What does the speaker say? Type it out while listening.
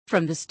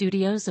From the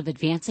studios of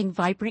Advancing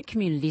Vibrant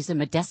Communities in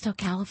Modesto,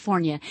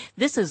 California,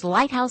 this is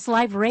Lighthouse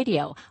Live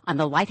Radio on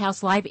the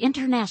Lighthouse Live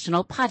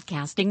International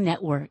Podcasting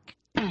Network.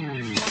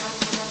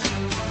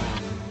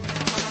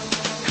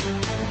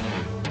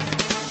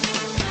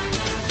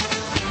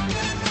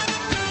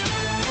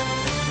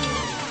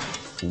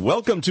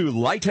 Welcome to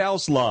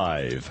Lighthouse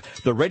Live,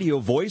 the radio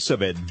voice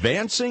of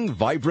advancing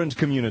vibrant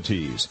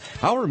communities.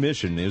 Our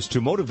mission is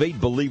to motivate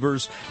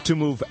believers to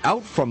move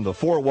out from the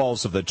four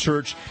walls of the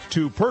church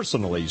to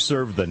personally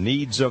serve the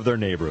needs of their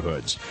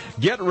neighborhoods.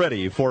 Get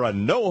ready for a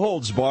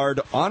no-holds-barred,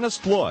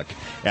 honest look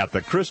at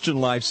the Christian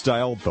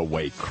lifestyle the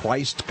way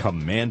Christ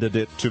commanded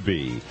it to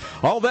be.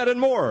 All that and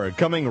more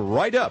coming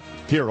right up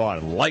here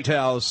on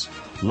Lighthouse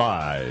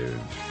Live.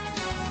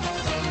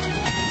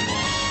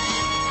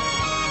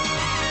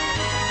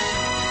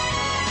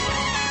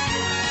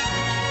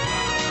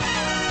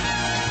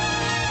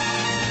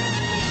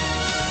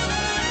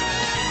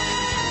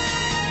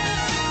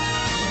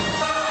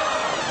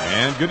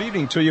 And good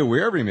evening to you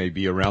wherever you may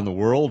be around the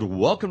world.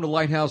 Welcome to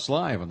Lighthouse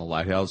Live on the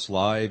Lighthouse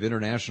Live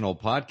International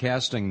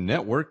Podcasting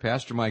Network.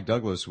 Pastor Mike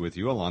Douglas with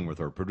you, along with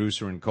our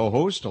producer and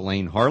co-host,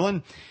 Elaine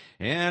Harlan.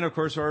 And, of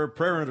course, our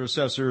prayer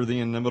intercessor, the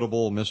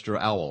inimitable Mr.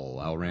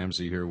 Owl, Al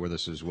Ramsey, here with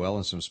us as well,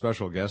 and some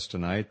special guests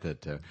tonight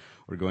that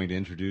we're going to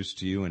introduce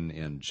to you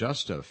in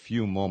just a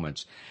few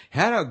moments.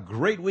 Had a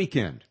great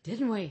weekend.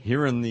 Didn't we?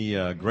 Here in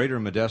the greater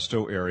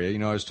Modesto area. You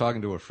know, I was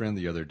talking to a friend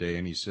the other day,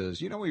 and he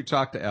says, you know, we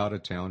talk to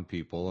out-of-town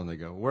people, and they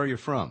go, where are you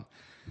from?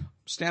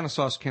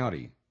 Stanislaus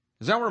County.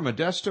 Is that where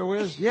Modesto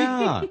is?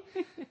 Yeah.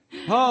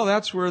 Oh,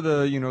 that's where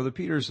the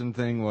Peterson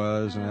thing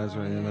was. And that's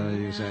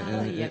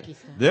yucky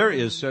stuff. There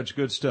is such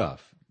good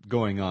stuff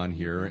going on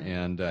here,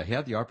 and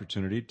had the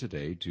opportunity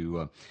today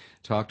to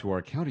talk to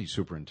our county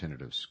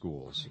superintendent of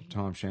schools,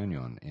 Tom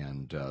Chagnon,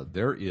 and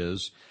there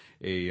is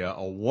a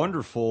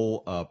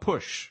wonderful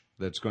push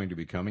that's going to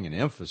be coming, an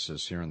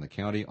emphasis here in the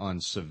county on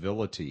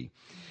civility,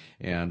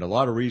 and a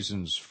lot of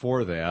reasons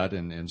for that,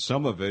 and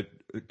some of it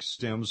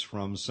stems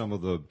from some of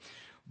the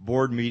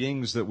board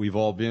meetings that we've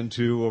all been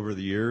to over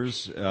the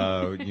years,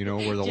 where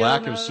the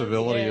lack of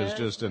civility is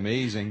just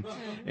amazing.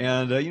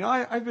 And,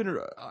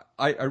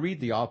 I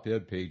read the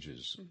op-ed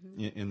pages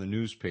in the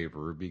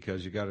newspaper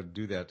because you got to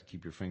do that to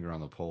keep your finger on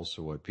the pulse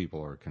of what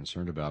people are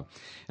concerned about.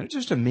 And it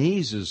just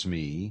amazes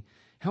me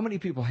how many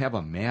people have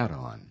a mat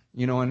on,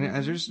 and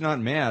they're just not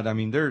mad. I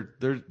mean,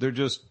 they're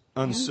just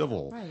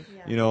uncivil, right,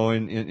 yeah.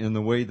 In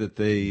the way that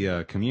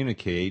they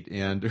communicate.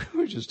 And we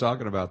were just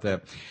talking about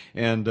that.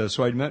 And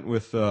so I met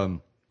with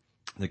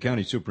the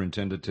county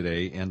superintendent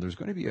today, and there's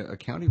going to be a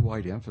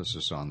county-wide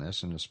emphasis on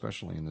this, and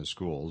especially in the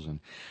schools. And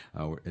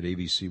at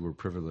ABC, we're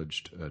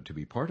privileged to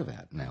be part of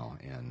that now,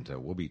 and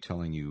we'll be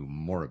telling you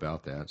more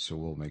about that. So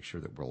we'll make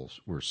sure that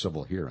we're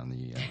civil here on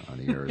the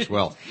air as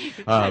well.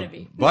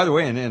 By the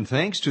way, and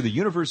thanks to the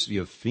University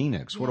of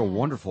Phoenix, what a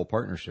wonderful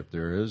partnership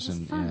there is,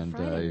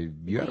 and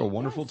you had a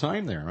wonderful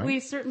time there, right? We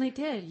certainly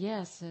did.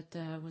 Yes, it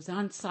was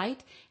on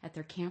site at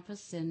their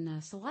campus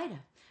in Salida,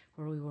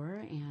 where we were,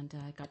 and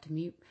I got to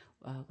meet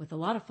with a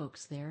lot of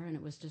folks there, and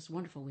it was just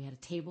wonderful. We had a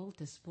table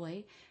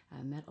display.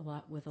 I met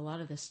with a lot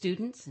of the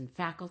students and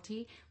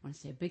faculty. I want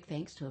to say a big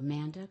thanks to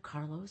Amanda,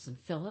 Carlos, and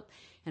Philip,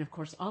 and of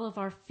course all of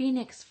our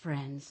Phoenix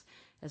friends,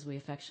 as we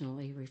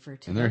affectionately refer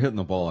to them. And they're hitting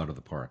the ball out of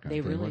the park.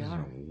 They really are.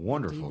 A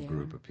wonderful Indeed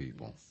group of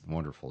people, yes.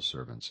 Wonderful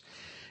servants.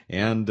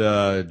 And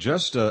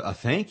just a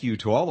thank you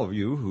to all of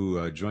you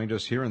who joined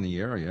us here in the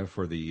area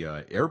for the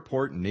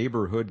Airport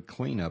Neighborhood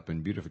Cleanup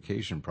and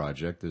Beautification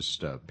Project this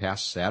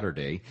past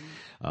Saturday.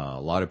 A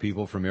lot of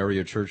people from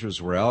area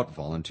churches were out,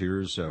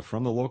 volunteers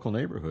from the local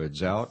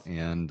neighborhoods out.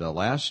 And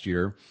last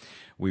year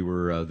we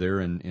were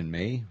there in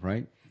May,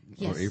 right?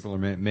 Yes. Or April or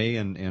May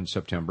and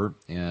September,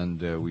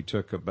 and we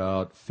took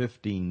about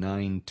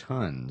 59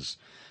 tons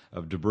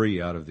of debris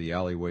out of the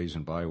alleyways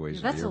and byways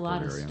of the airport area. That's a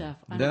lot of stuff.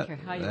 I don't care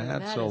how you do that.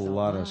 That's a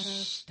lot of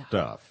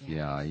stuff.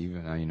 Yeah,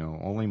 even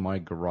only my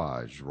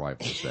garage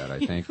rivals that, I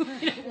think.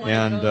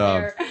 And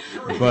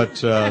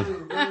but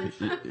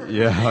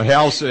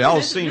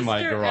Al's seen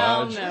my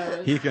garage.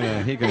 He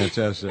can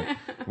attest it.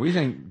 We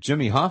think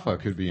Jimmy Hoffa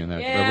could be in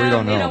that, but we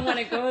don't know. We don't want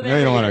to go there.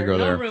 We don't want to go no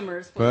there.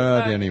 Rumors,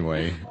 but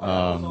anyway.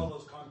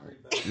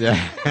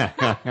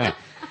 Yeah.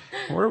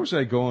 Where was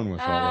I going with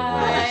all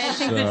of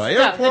this?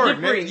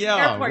 Airport.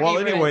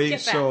 Anyway,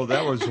 so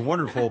that was a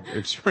wonderful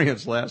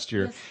experience last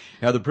year. Yes.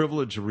 Had the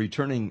privilege of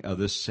returning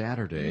this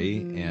Saturday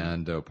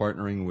and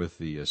partnering with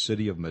the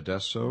city of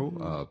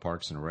Modesto,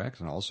 Parks and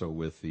Recs, and also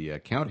with the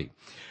county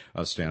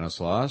of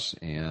Stanislaus.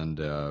 And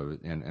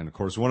of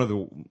course, one of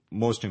the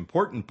most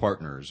important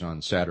partners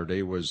on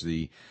Saturday was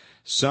the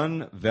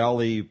Sun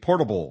Valley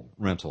Portable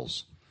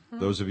Rentals.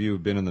 Those of you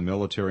who've been in the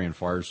military and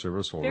fire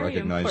service will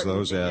recognize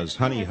those as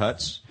honey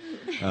huts.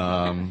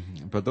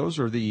 But those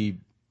are the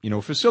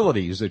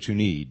facilities that you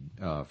need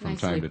from Nicely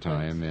time to put.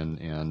 time,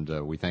 and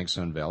we thank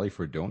Sun Valley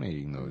for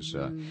donating those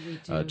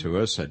to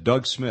us.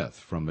 Doug Smith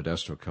from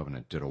Modesto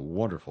Covenant did a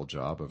wonderful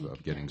job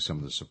of getting some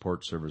of the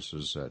support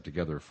services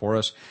together for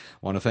us.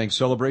 I want to thank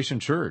Celebration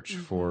Church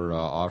for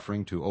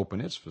offering to open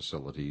its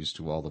facilities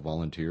to all the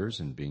volunteers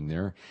and being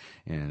there.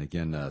 And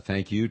again,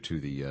 thank you to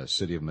the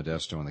City of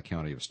Modesto and the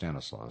County of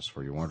Stanislaus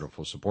for your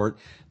wonderful support.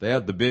 They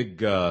had the big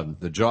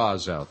the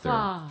Jaws out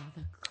there.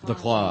 The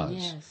claws.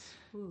 Yes.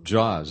 Ooh.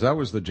 Jaws. That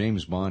was the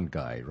James Bond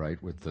guy,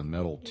 right, with the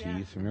metal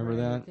teeth. Remember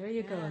that? There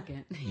you go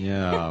again.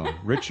 Yeah.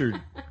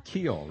 Richard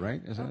Keel,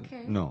 right? Is that?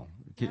 Okay. No.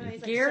 He's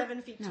like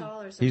 7 feet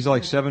tall or something. He's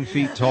like 7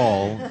 feet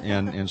tall,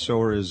 and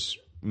so are his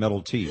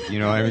metal teeth.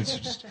 It's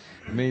just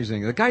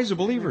amazing. The guy's a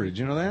believer. Did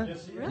you know that?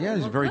 Really? Yeah,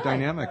 he's very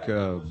dynamic.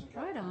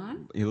 Right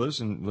on. He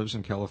lives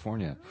in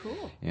California.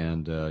 Cool.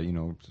 And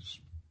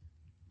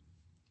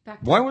Back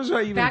to why was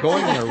I even back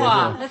going to the there?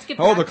 claw. Let's get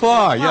Oh, back the to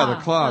claw. the Yeah, claw.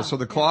 the claw. Oh, So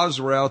the okay. claws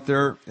were out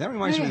there. That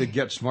reminds me of the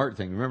Get Smart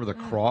thing. Remember the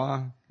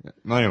claw?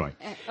 Anyway.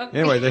 Okay.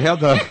 Anyway, they had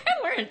the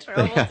We're in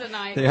trouble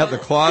tonight. they had the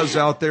claws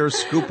out there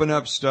scooping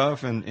up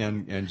stuff, and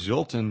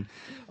Jilton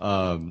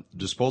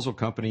Disposal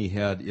Company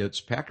had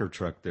its packer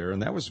truck there,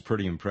 and that was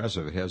pretty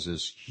impressive. It has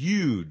this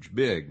huge,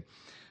 big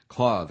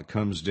claw that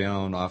comes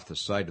down off the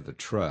side of the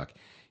truck.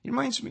 It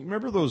reminds me,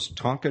 remember those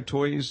Tonka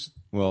toys?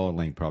 Well,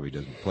 Elaine probably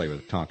doesn't play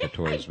with Tonka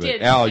toys, but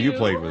did Al, you too.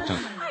 played with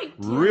Tonka. I did.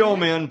 Real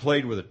men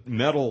played with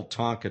metal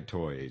Tonka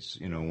toys,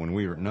 when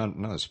we were, not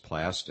this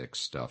plastic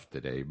stuff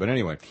today. But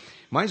anyway,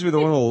 reminds me of the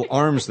little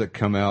arms that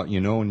come out,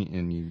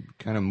 and you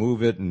kind of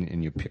move it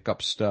and you pick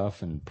up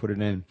stuff and put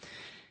it in.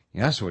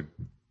 Yeah, that's what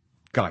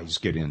guys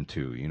get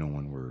into,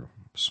 when we're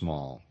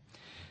small.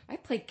 I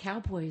played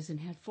cowboys and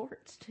had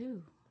forts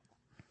too.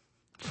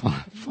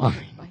 Fine.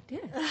 I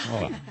did.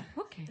 Oh,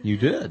 Okay. you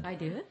did. I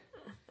did.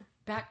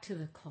 Back to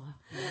the claw.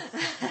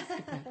 Let's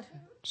get back to it.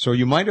 So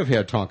you might have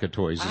had Tonka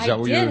toys. Is that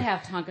what I did you're...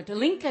 have Tonka to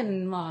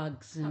Lincoln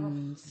logs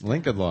and stuff.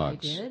 Lincoln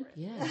logs. I did.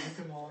 Yes.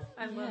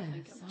 I love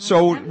Lincoln.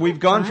 So we've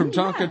gone from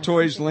Fun, Tonka yes.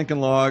 toys, Lincoln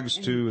Logs,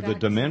 to And the back to-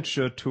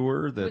 dementia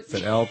tour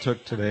that Al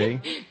took today,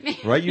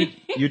 right?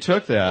 You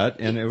took that,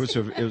 and it was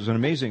an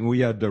amazing. We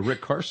had Rick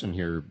Carson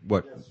here,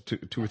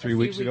 two or three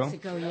weeks ago?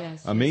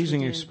 Yes.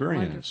 Amazing Yes, we did.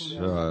 experience,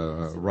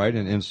 Wonderful. right?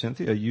 And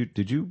Cynthia,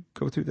 did you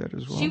go through that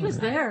as well? She was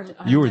there.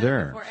 You were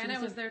there. Before, and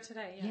I was there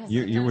today. Yes.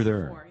 Yes. You were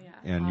there, Before, yeah.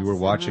 and you were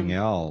Awesome. watching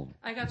Al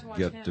I got to watch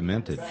get him.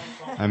 demented.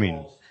 I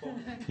mean,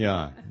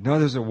 yeah. No,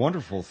 there's a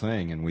wonderful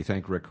thing, and we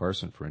thank Rick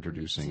Carson for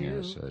introducing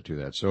us to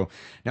that. So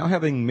now,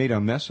 having made a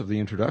mess of the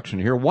introduction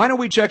here, why don't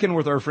we check in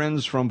with our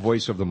friends from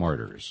Voice of the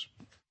Martyrs?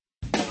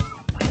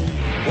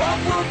 What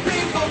will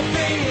people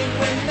think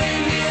when they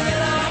hear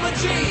that I'm a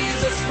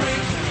Jesus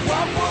freak?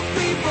 What will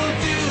people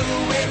do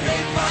when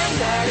they find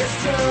that it's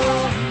true?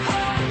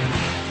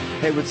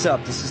 Hey, what's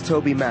up? This is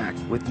Toby Mack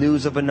with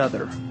news of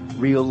another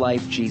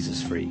real-life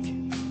Jesus freak.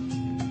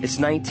 It's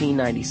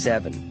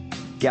 1997.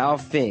 Gao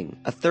Fing,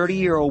 a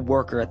 30-year-old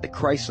worker at the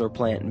Chrysler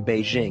plant in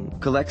Beijing,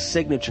 collects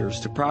signatures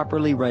to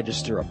properly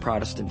register a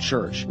Protestant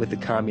church with the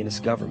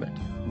communist government.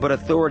 But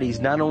authorities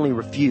not only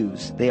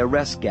refuse, they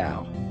arrest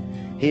Gao.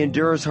 He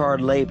endures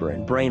hard labor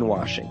and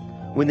brainwashing.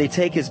 When they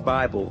take his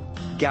Bible,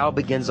 Gao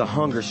begins a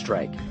hunger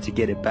strike to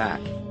get it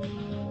back.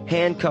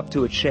 Handcuffed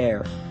to a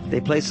chair,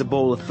 they place a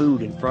bowl of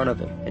food in front of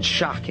him and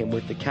shock him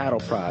with the cattle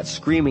prod,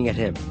 screaming at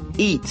him,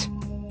 "Eat!"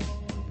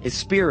 His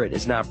spirit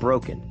is not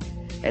broken,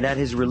 and at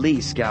his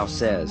release, Gao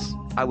says,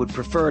 "I would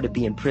prefer to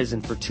be in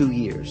prison for 2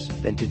 years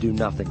than to do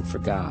nothing for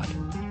God."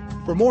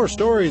 For more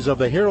stories of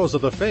the heroes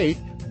of the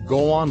faith,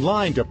 go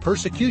online to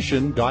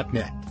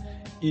persecution.net.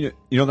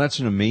 That's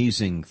an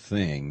amazing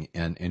thing,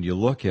 and you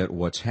look at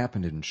what's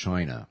happened in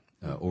China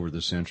over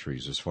the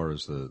centuries as far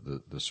as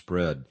the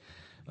spread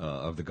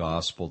of the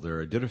gospel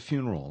there. I did a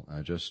funeral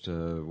just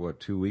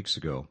 2 weeks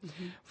ago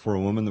for a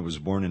woman that was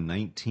born in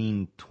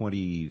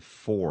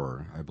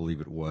 1924, I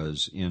believe it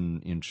was,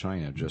 in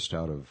China, just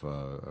out of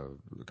a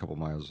couple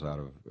miles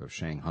out of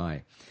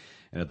Shanghai.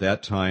 And at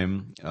that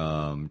time,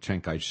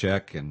 Chiang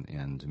Kai-shek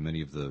and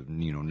many of the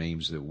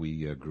names that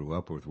we grew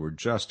up with were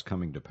just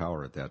coming to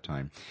power at that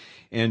time.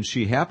 And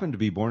she happened to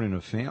be born in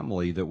a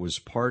family that was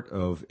part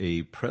of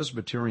a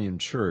Presbyterian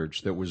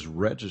church that was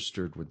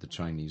registered with the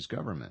Chinese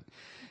government.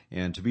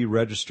 And to be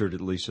registered, at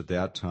least at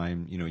that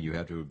time, you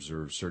had to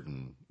observe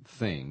certain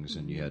things,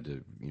 and you had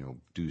to,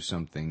 do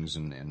some things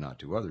and not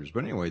do others.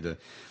 But anyway, the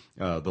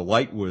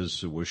light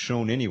was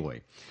shown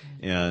anyway,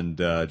 and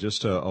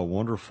just a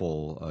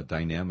wonderful,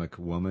 dynamic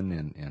woman,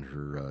 and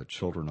her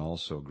children,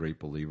 also great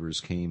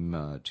believers, came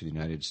to the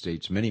United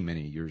States many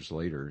years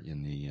later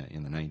in the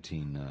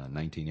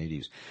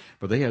 1980s.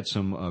 But they had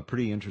some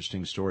pretty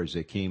interesting stories.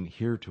 They came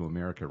here to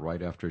America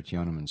right after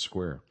Tiananmen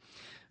Square.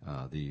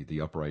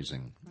 The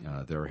uprising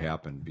there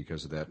happened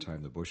because at that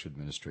time the Bush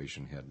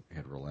administration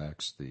had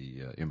relaxed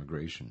the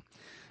immigration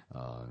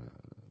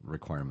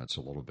requirements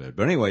a little bit.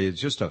 But anyway, it's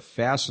just a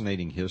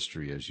fascinating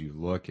history as you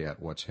look at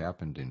what's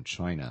happened in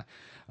China.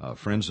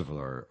 Friends of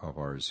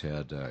ours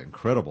had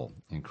incredible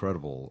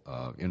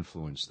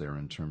influence there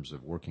in terms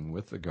of working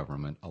with the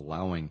government,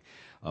 allowing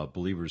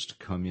believers to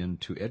come in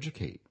to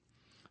educate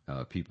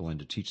people and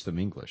to teach them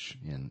English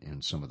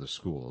in some of the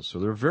schools. So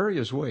there are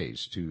various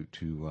ways to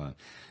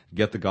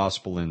get the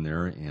gospel in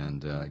there.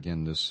 And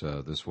again, this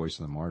Voice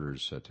of the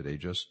Martyrs today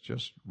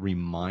just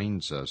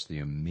reminds us the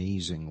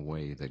amazing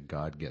way that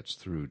God gets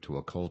through to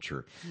a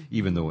culture,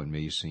 even though it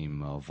may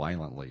seem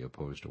violently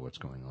opposed to what's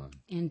going on.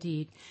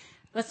 Indeed.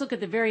 Let's look at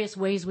the various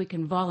ways we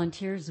can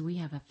volunteer. We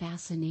have a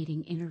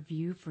fascinating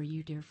interview for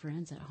you, dear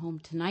friends, at home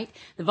tonight.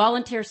 The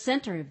Volunteer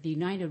Center of the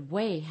United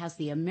Way has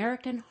the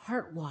American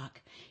Heart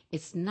Walk.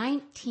 Its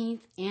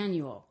 19th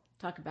annual.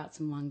 Talk about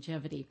some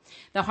longevity.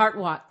 The Heart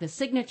Walk, the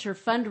signature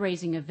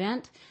fundraising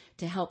event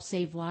to help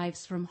save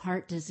lives from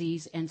heart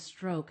disease and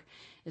stroke,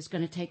 is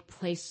going to take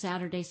place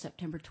Saturday,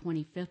 September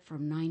 25th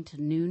from 9 to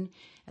noon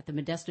at the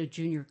Modesto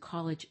Junior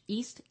College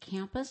East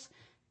Campus.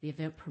 The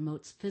event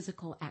promotes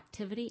physical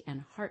activity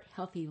and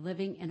heart-healthy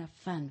living in a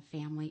fun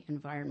family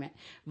environment.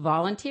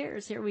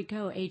 Volunteers, here we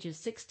go, ages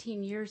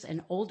 16 years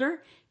and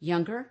older,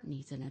 younger,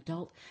 needs an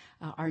adult,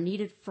 are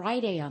needed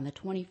Friday on the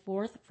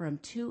 24th from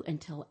 2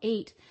 until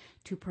 8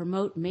 to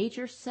promote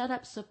major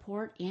setup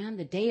support and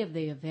the day of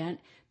the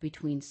event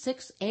between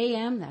 6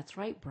 a.m., that's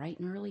right, bright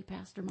and early,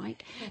 Pastor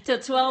Mike, till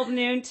 12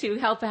 noon to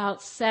help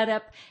out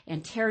setup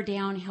and tear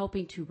down,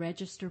 helping to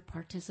register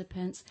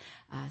participants,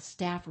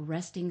 staff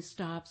resting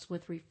stops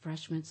with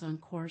refreshments on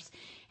course,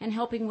 and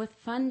helping with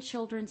fun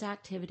children's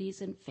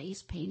activities and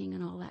face painting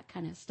and all that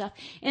kind of stuff.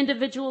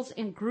 Individuals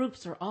and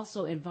groups are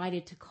also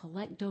invited to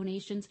collect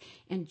donations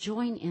and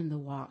join in the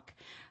walk.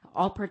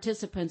 All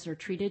participants are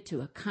treated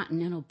to a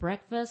continental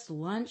breakfast,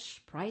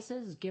 lunch,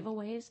 prizes,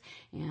 giveaways,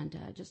 and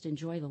just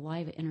enjoy the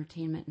live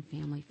entertainment and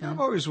family fun. I've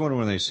always wondered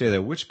when they say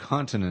that, which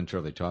continent are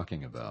they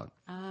talking about?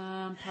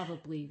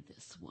 Probably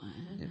this one,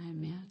 I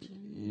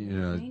imagine.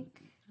 Yeah. I think.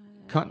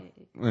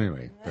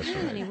 Anyway, that's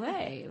right.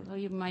 Anyway, well,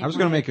 you might. I was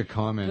going to make a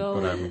comment, go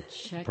but I'm and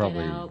check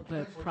probably. It out,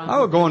 but probably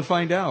I'll go and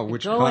find out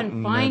which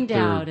continent they're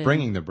and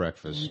bringing the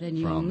breakfast then from.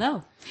 you'll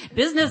know.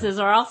 Businesses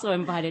are also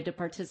invited to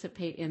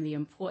participate in the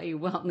employee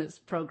wellness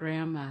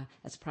program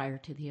as prior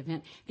to the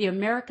event. The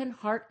American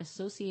Heart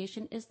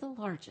Association is the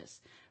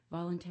largest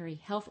voluntary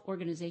health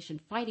organization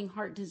fighting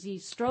heart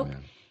disease, stroke,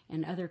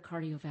 and other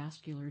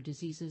cardiovascular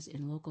diseases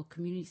in local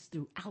communities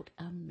throughout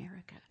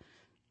America.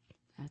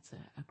 That's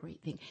a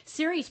great thing.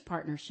 Series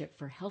Partnership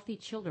for Healthy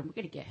Children. We're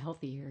going to get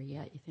healthier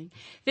yet, you think?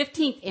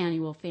 15th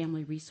Annual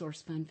Family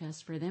Resource Fun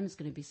Fest for them is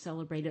going to be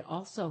celebrated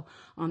also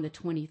on the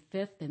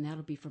 25th, and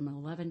that'll be from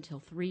 11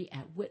 till 3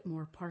 at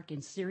Whitmore Park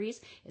in Ceres.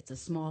 It's a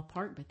small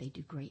park, but they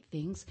do great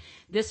things.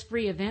 This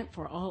free event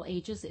for all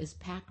ages is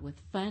packed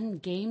with fun,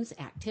 games,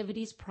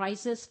 activities,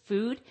 prizes,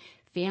 food,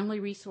 family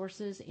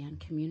resources, and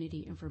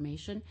community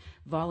information.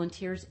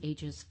 Volunteers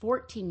ages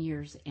 14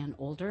 years and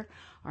older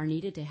are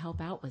needed to help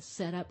out with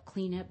setup,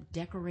 cleanup,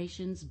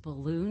 decorations,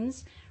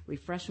 balloons,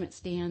 refreshment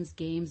stands,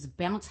 games,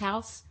 bounce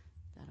house.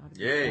 That ought to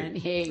be fun.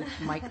 Hey,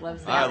 Mike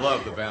loves that. I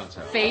love the bounce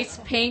house. Face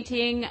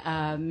painting,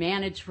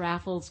 manage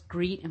raffles,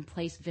 greet and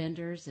place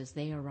vendors as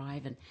they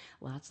arrive, and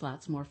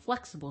lots more.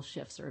 Flexible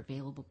shifts are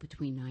available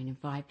between 9 and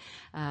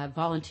 5.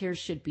 Volunteers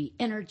should be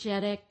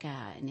energetic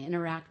and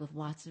interact with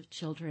lots of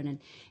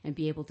children and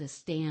be able to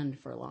stand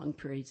for long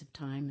periods of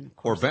time. And of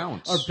course,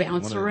 or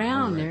bounce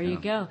around. There you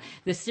go.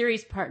 The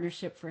Series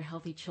Partnership for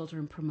Healthy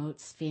Children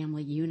promotes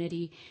family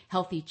unity,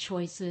 healthy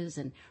choices,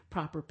 and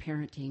proper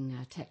parenting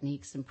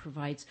techniques, and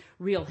provides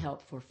real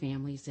help for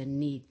families in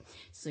need.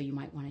 So you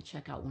might want to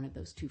check out one of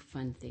those two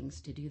fun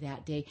things to do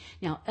that day.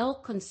 Now,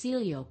 El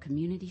Concilio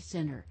Community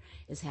Center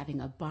is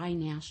having a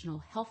bi-national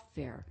health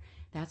fair.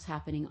 That's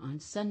happening on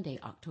Sunday,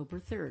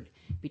 October 3rd,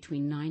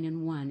 between 9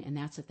 and 1, and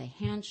that's at the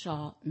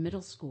Hanshaw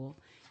Middle School.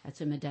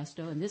 That's in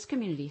Modesto. And this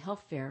community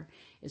health fair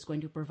is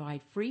going to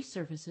provide free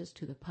services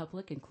to the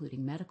public,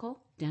 including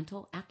medical,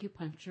 dental,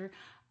 acupuncture,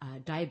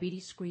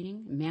 diabetes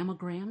screening,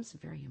 mammograms,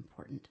 very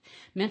important,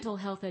 mental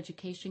health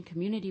education,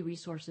 community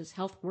resources,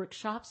 health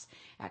workshops,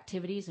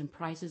 activities, and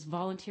prizes.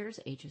 Volunteers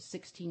ages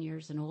 16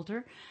 years and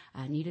older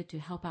needed to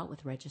help out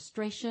with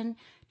registration,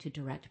 to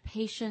direct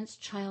patients,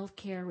 child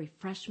care,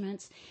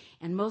 refreshments,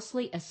 and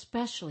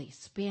especially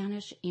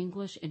Spanish,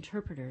 English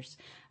interpreters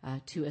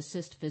to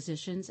assist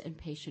physicians and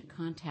patient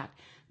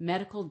contact.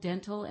 Medical,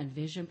 dental, and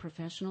vision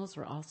professionals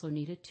are also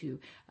needed to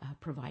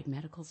provide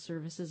medical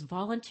services.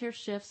 Volunteer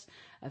shifts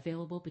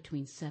available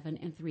between 7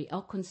 and 3.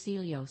 El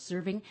Concilio,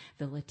 serving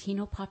the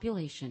Latino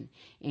population,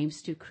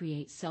 aims to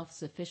create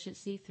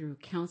self-sufficiency through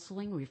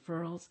counseling,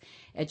 referrals,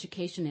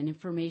 education, and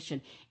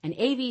information. And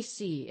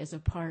AVC is a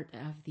part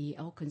of the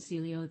El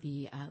Concilio,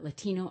 the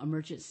Latino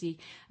Emergency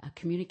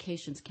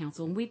Communications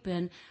Council. And we've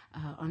been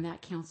on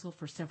that council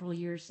for several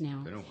years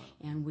now.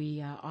 And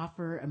we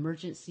offer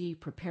emergency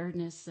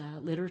preparedness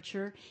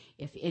literature.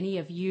 If any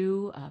of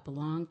you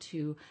belong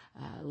to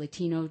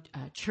Latino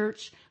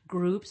church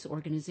groups,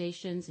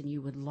 organizations, and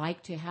you would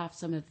like to have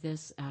some of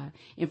this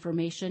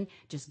information,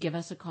 just give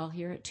us a call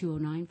here at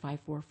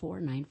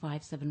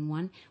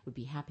 209-544-9571. We'd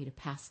be happy to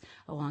pass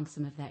along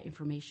some of that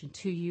information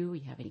to you.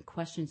 If you have any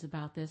questions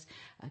about this,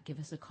 give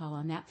us a call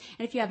on that.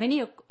 And if you have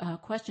any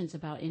questions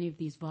about any of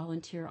these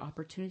volunteer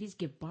opportunities,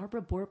 give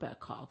Barbara Borba a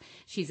call.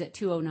 She's at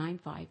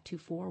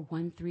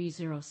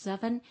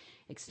 209-524-1307,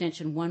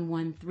 extension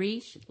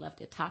 113. She'd love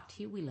to talk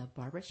to you. We love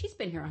Barbara. She's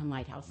been here on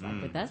Lighthouse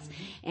Live with us.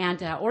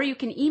 And or you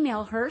can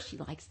email her. She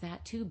likes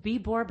that too.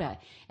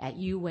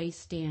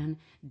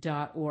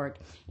 bborba@uwastan.org.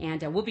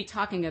 And we'll be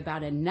talking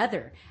about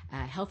another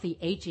Healthy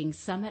Aging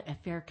Summit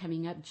affair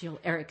coming up. Jill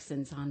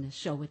Erickson's on the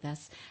show with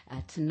us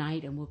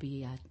tonight, and we'll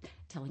be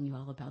telling you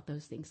all about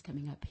those things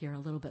coming up here a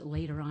little bit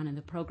later on in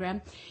the program.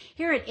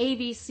 Here at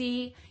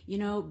AVC,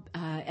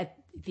 at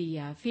the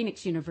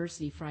Phoenix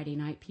University Friday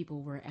night,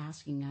 people were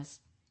asking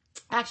us.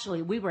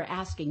 Actually, we were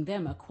asking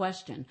them a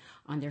question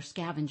on their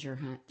scavenger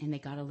hunt, and they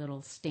got a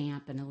little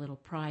stamp and a little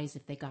prize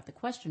if they got the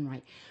question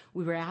right.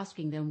 We were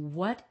asking them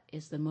what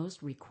is the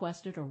most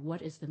requested or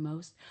what is the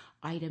most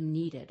item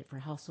needed for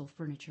household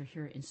furniture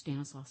here in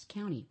Stanislaus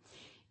County.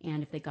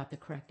 And if they got the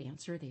correct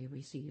answer, they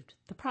received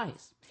the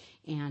prize.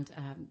 And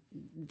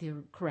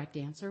the correct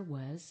answer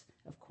was,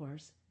 of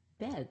course,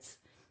 beds.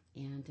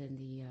 And in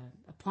the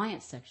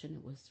appliance section,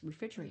 it was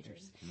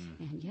refrigerators.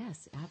 And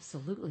yes,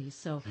 absolutely.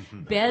 So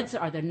beds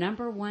are the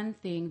number one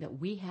thing that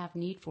we have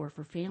need for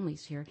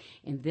families here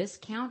in this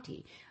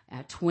county.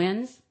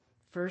 Twins,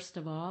 first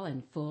of all,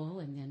 and full,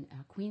 and then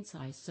queen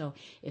size. So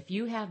if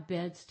you have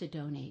beds to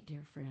donate,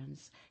 dear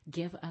friends,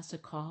 give us a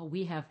call.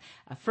 We have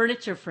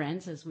furniture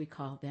friends, as we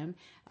call them,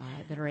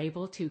 that are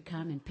able to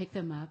come and pick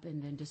them up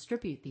and then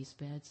distribute these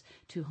beds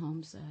to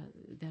homes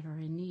that are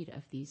in need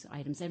of these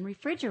items. And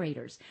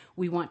refrigerators,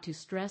 we want to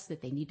stress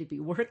that they need to be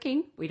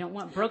working. We don't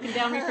want broken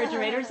down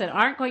refrigerators that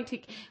aren't going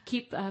to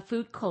keep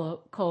food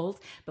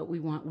cold, but we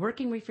want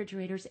working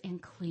refrigerators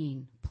and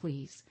clean,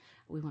 please.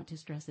 We want to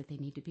stress that they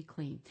need to be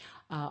clean.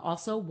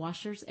 Also,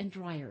 washers and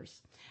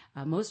dryers.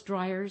 Most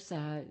dryers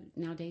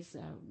nowadays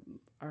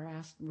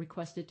are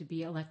requested to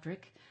be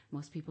electric.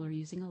 Most people are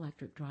using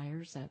electric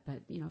dryers,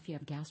 but if you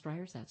have gas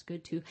dryers, that's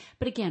good too.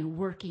 But again,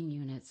 working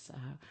units,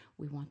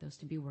 we want those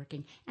to be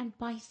working. And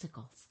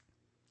bicycles.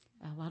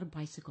 A lot of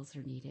bicycles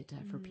are needed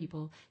for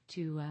people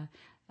to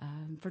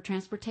for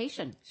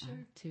transportation,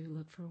 to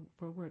look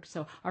for work.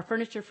 So our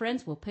furniture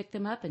friends will pick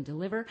them up and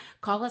deliver.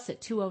 Call us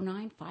at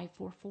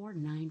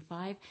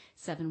 209-544-9571,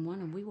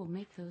 and we will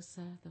make those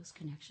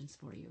connections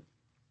for you.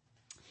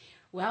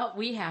 Well,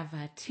 we have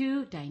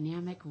two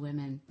dynamic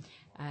women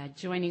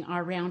joining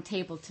our round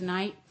table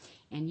tonight,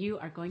 and you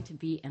are going to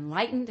be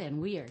enlightened, and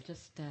we are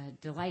just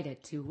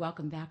delighted to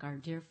welcome back our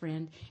dear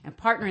friend and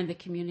partner in the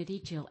community,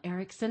 Jill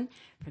Erickson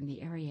from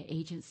the Area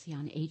Agency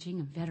on Aging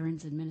and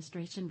Veterans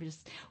Administration. We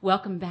just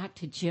welcome back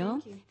to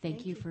Jill.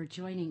 Thank you for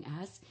joining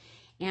us.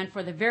 And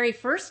for the very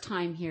first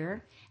time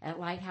here at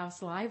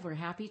Lighthouse Live, we're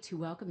happy to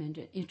welcome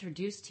and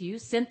introduce to you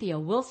Cynthia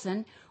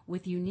Wilson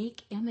with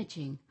Unique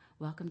Imaging.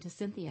 Welcome to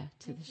Cynthia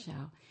to the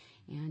show.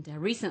 And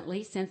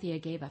recently, Cynthia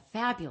gave a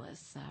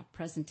fabulous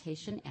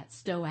presentation at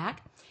STOAC,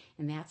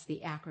 and that's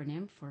the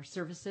acronym for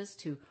Services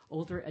to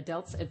Older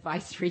Adults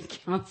Advisory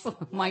Council.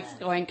 Mike's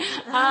going,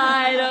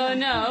 I don't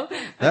know.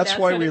 That's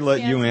why we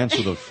let you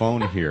answer the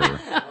phone here.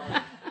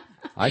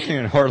 I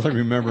can hardly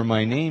remember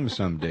my name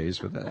some days,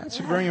 but that's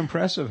very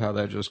impressive how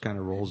that just kind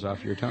of rolls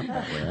off your tongue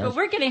that way. But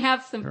we're going to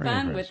have some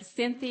fun with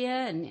Cynthia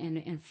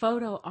and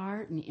photo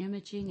art and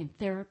imaging and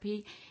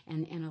therapy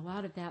and a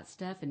lot of that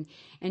stuff. And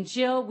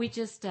Jill,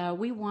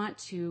 we want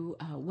to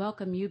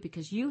welcome you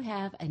because you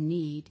have a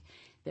need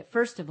that,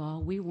 first of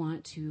all, we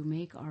want to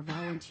make our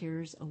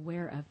volunteers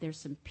aware of. There's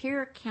some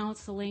peer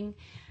counseling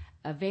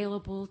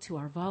available to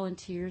our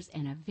volunteers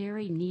and a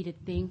very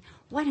needed thing.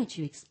 Why don't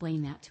you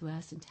explain that to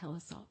us and tell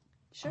us all?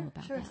 Sure.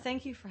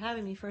 Thank you for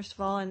having me, first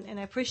of all, and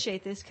I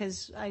appreciate this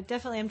because I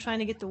definitely am trying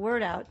to get the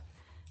word out.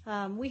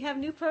 We have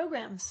new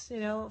programs,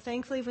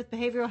 thankfully with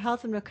Behavioral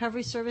Health and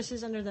Recovery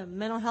Services under the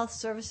Mental Health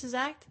Services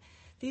Act.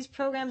 These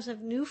programs have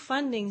new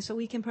funding so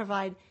we can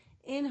provide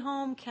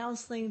in-home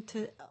counseling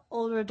to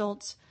older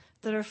adults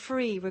that are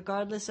free,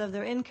 regardless of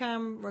their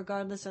income,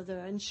 regardless of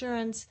their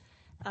insurance,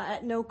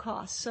 at no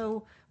cost.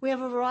 So we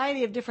have a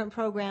variety of different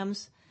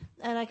programs,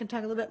 and I can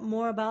talk a little bit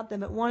more about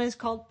them, but one is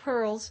called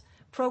PEARLS,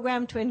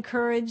 Program to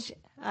Encourage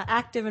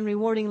Active and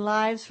Rewarding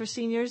Lives for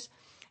Seniors.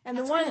 And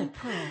That's the one, good.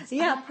 Pearls.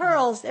 Yeah,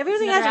 PEARLS.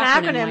 Everything has an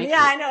acronym. Mike.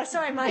 Yeah, I know.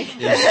 Sorry, Mike.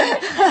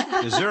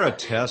 Is there a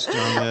test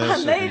on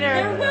this? Later.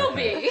 There will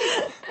be.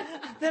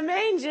 The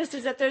main gist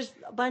is that there's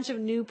a bunch of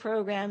new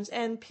programs,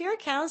 and peer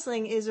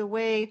counseling is a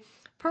way.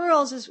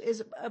 PEARLS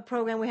is a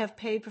program we have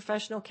paid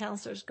professional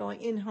counselors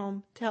going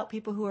in-home to help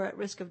people who are at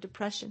risk of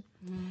depression.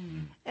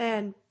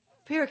 And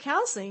peer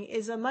counseling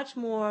is a much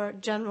more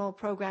general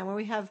program where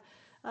we have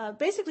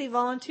basically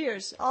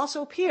volunteers,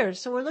 also peers.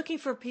 So we're looking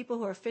for people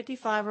who are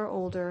 55 or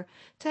older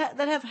that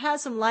have had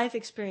some life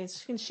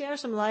experience, can share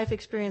some life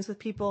experience with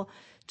people,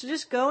 to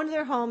just go into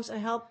their homes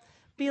and help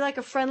be like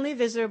a friendly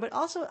visitor, but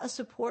also a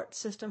support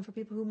system for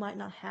people who might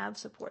not have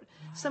support.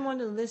 Wow. Someone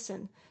to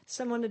listen,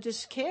 someone to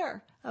just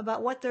care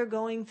about what they're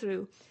going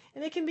through.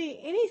 And it can be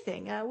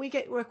anything. We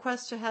get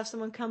requests to have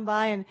someone come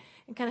by and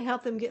kind of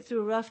help them get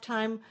through a rough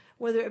time,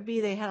 whether it be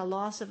they had a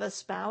loss of a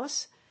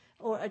spouse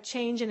or a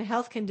change in a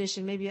health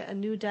condition, maybe a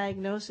new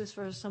diagnosis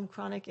for some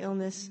chronic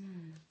illness.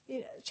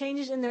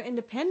 Changes in their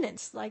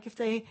independence, like if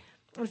they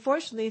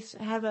unfortunately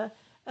have a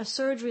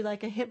surgery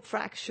like a hip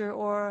fracture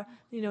or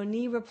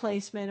knee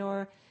replacement,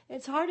 or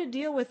it's hard to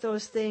deal with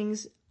those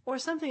things, or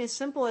something as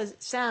simple as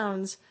it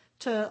sounds,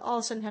 to all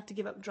of a sudden have to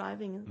give up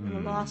driving. And the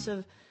loss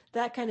of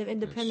that kind of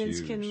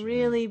independence can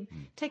really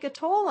take a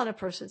toll on a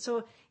person.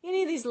 So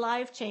any of these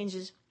life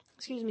changes,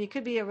 it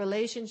could be a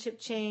relationship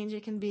change,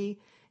 it can be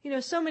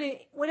so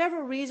many,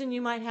 whatever reason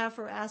you might have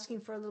for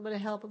asking for a little bit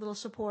of help, a little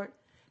support,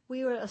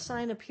 we would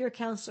assign a peer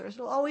counselor.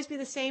 It'll always be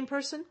the same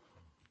person,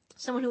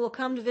 someone who will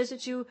come to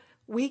visit you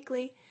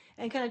weekly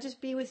and kind of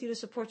just be with you to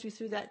support you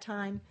through that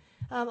time.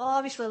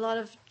 Obviously, a lot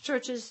of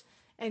churches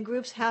and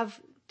groups have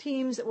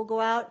teams that will go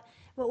out.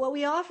 But what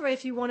we offer,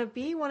 if you want to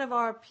be one of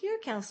our peer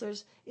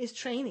counselors, is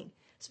training,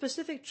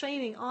 specific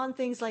training on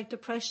things like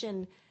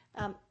depression,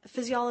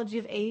 physiology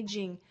of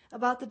aging,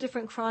 about the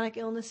different chronic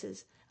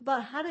illnesses,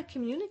 about how to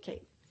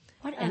communicate.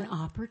 What an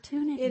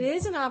opportunity. It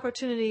is an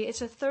opportunity.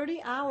 It's a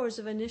 30 hours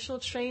of initial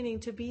training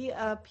to be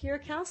a peer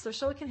counselor.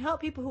 So it can help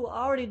people who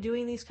are already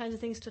doing these kinds of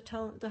things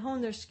to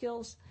hone their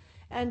skills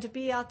and to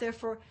be out there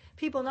for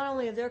people not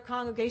only of their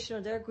congregation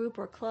or their group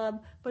or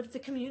club, but the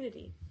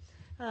community.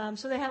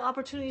 So they have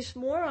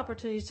more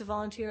opportunities to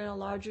volunteer on a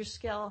larger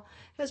scale,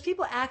 because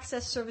people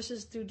access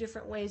services through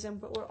different ways,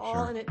 and we're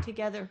all in it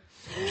together.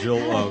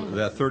 Jill,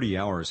 that 30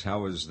 hours,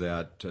 how is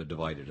that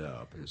divided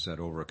up? Is that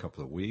over a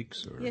couple of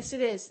weeks? Or? Yes, it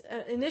is.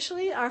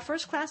 Initially, our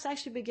first class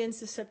actually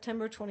begins this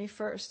September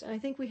 21st, and I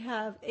think we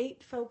have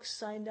 8 folks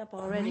signed up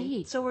already.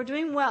 Great. So we're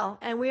doing well,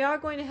 and we are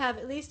going to have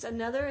at least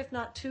another, if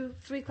not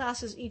 2-3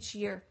 classes each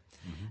year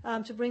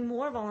to bring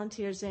more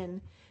volunteers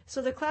in.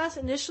 So the class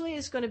initially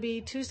is going to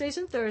be Tuesdays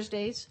and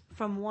Thursdays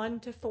from 1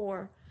 to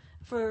 4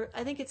 for,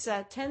 I think it's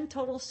 10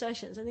 total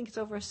sessions. I think it's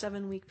over a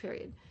 7-week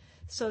period.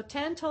 So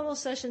 10 total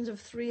sessions of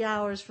 3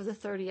 hours for the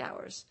 30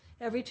 hours,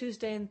 every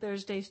Tuesday and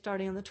Thursday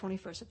starting on the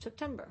 21st of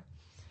September.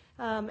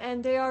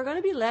 And they are going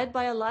to be led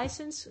by a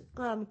licensed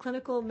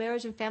clinical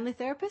marriage and family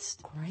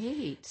therapist.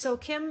 Great. So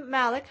Kim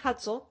Malik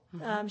Hutzel,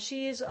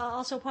 she is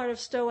also part of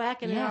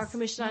STOAC and our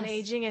Commission on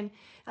Aging,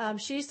 and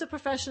she's the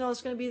professional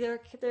who's going to be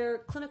their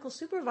clinical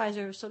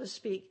supervisor, so to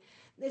speak.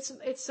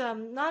 It's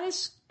not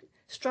as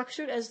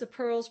structured as the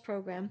Pearls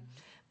program,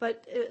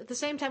 but at the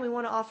same time we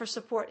want to offer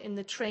support in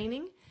the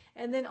training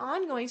and then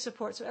ongoing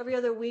support. So every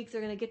other week they're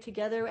going to get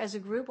together as a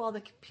group, all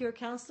the peer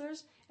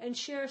counselors, and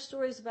share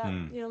stories about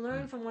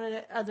learn from one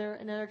another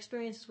and their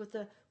experiences with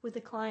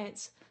the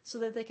clients, so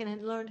that they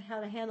can learn how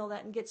to handle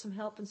that and get some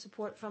help and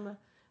support from a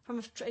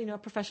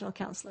professional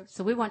counselor.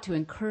 So we want to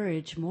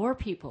encourage more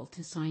people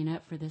to sign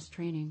up for this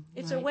training.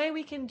 It's a way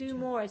we can do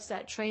more. It's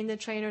that train the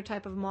trainer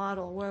type of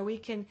model where we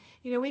can,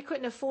 we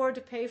couldn't afford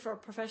to pay for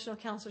professional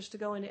counselors to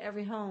go into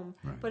every home.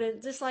 Right.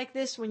 But just like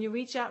this, when you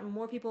reach out and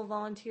more people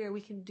volunteer,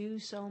 we can do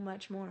so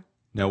much more.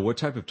 Now, what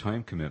type of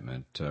time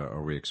commitment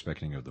are we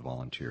expecting of the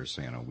volunteers,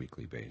 say, on a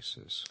weekly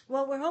basis?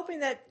 Well, we're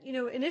hoping that,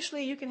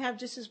 initially you can have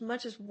just as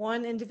much as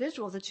one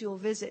individual that you'll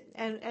visit,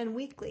 and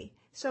weekly.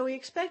 So we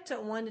expect a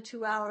 1 to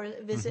 2 hour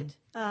visit.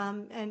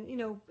 And,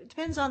 it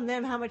depends on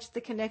them how much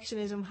the connection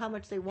is and how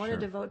much they want to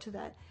devote to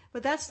that.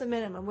 But that's the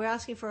minimum. We're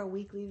asking for a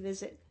weekly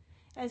visit.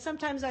 And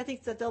sometimes I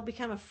think that they'll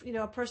become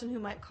a person who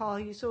might call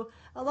you. So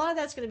a lot of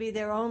that's going to be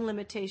their own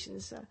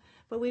limitations.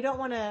 But we don't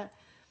want to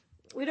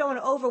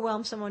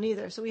overwhelm someone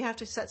either, so we have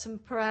to set some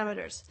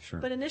parameters. Sure.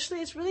 But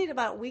initially, it's really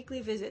about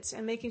weekly visits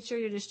and making sure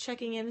you're just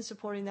checking in and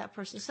supporting that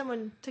person,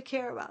 someone to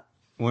care about.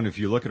 Well, if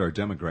you look at our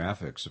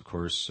demographics, of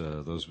course,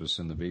 those of us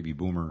in the baby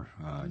boomer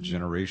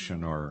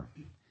generation are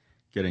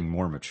getting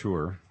more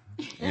mature.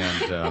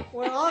 And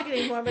we're all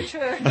getting more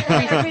mature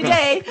every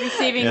day.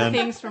 Receiving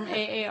things from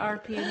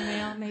AARP in the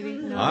mail, maybe?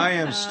 No. I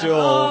am still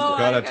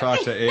got to talk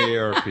to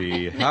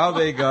AARP. How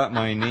they got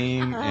my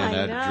name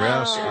and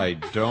address, I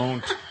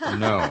don't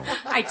know.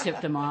 I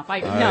tipped them off.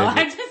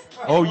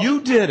 Oh, you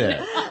did it.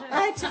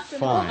 I tipped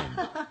them off.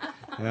 Fine.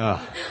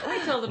 Yeah.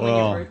 I told them when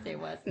your birthday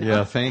was. No.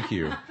 Yeah, thank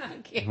you.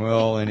 Okay.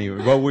 Well,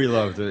 anyway, we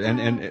loved it,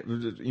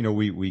 and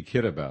we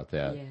kid about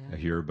that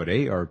here, but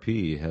ARP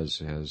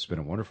has been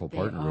a wonderful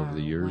partner over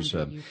the years.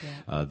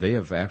 They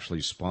have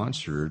actually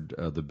sponsored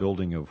the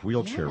building of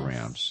wheelchair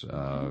ramps,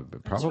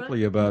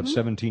 probably about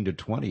 17 to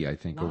 20, I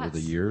think, over the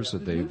years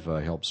that they've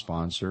helped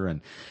sponsor,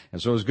 and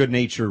so it was good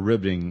nature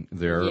ribbing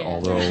there.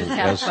 Although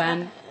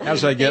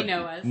as I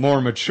get more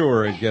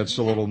mature, it gets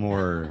a little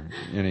more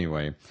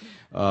anyway.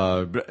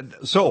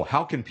 So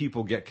how can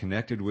people get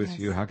connected with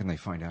you? How can they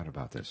find out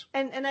about this?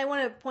 And I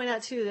want to point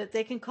out, too, that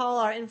they can call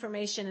our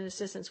information and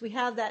assistance. We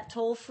have that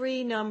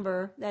toll-free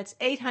number. That's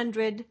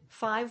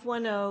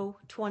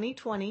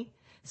 800-510-2020.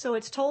 So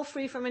it's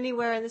toll-free from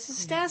anywhere. And this is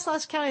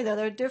Stanislaus County, though.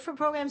 There are different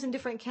programs in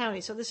different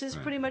counties. So this is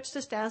pretty much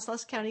the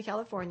Stanislaus County,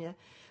 California.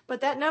 But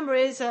that number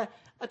is a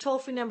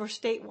toll-free number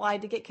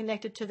statewide to get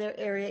connected to their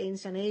area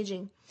agency on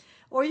aging.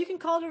 Or you can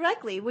call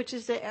directly, which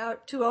is the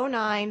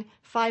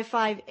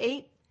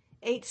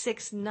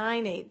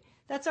 209-558-8698.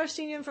 That's our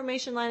senior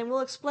information line, and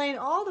we'll explain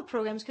all the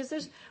programs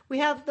because we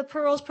have the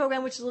Pearls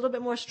program, which is a little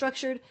bit more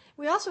structured.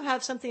 We also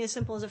have something as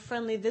simple as a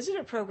friendly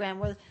visitor program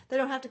where they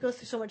don't have to go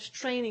through so much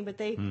training, but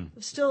they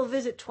still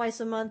visit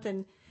twice a month.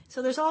 And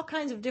so there's all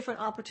kinds of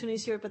different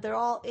opportunities here, but they're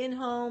all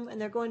in-home,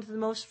 and they're going to the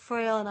most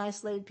frail and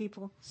isolated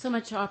people. So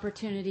much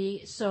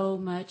opportunity, so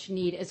much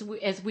need. As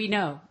we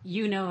know,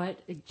 you know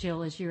it,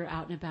 Jill, as you're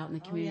out and about in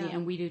the community,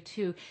 and we do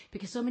too,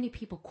 because so many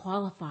people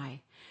qualify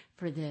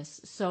for this.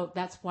 So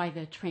that's why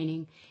the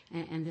training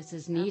and this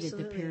is needed.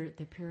 Absolutely.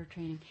 The peer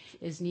training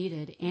is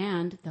needed,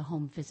 and the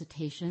home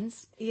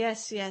visitations.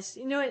 Yes.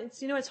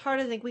 It's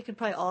hard to think. We could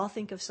probably all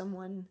think of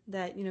someone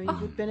that you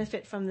would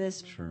benefit from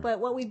this. Sure.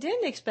 But what we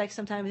didn't expect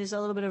sometimes is a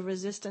little bit of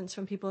resistance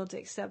from people to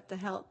accept the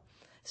help.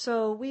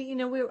 So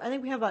I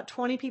think we have about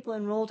 20 people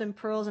enrolled in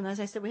Pearls, and as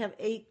I said, we have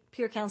 8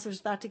 peer counselors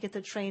about to get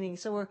the training.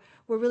 So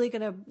we're really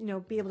going to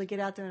be able to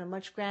get out there on a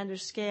much grander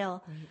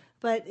scale. Right.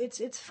 But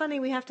it's funny,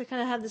 we have to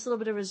kind of have this little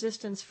bit of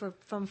resistance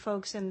from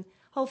folks, and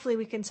hopefully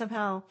we can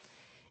somehow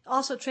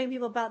also train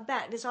people about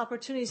that, these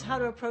opportunities, how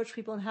to approach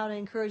people and how to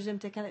encourage them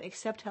to kind of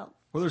accept help.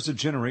 Well, there's a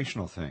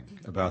generational thing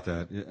about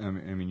that. I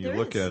mean, you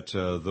look at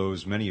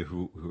those many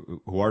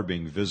who are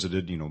being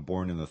visited,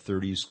 born in the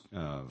 30s,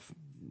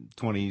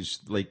 20s,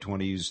 late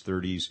 20s,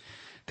 30s,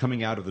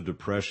 coming out of the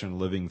Depression,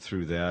 living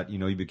through that.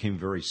 You became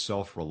very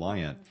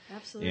self-reliant.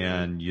 Absolutely.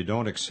 And you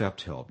don't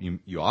accept help.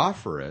 You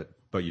offer it,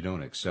 but you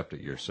don't accept it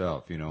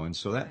yourself, and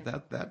so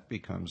that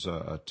becomes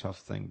a tough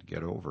thing to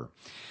get over.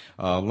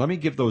 Let me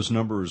give those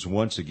numbers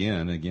once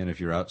again. Again,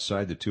 if you're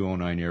outside the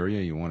 209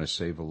 area, you want to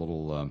save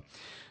a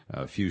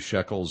few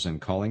shekels in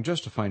calling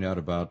just to find out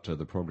about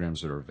the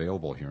programs that are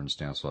available here in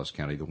Stanislaus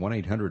County. The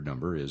 1-800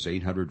 number is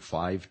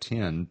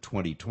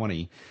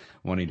 800-510-2020,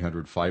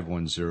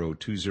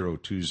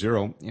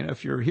 1-800-510-2020. And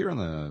if you're here in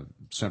the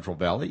Central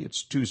Valley,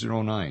 it's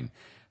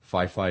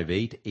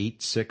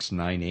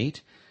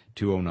 209-558-8698.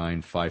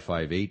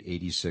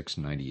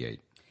 209-558-8698.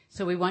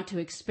 So we want to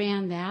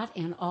expand that,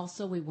 and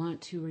also we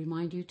want to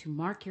remind you to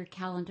mark your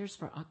calendars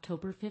for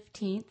October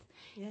 15th.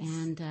 Yes.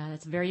 And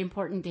it's a very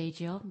important day,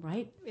 Jill,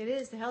 right? It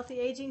is, the Healthy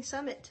Aging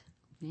Summit.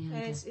 And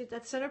it's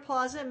at Center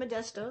Plaza in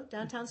Modesto,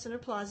 downtown Center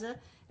Plaza.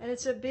 And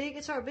it's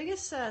our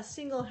biggest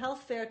single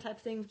health fair type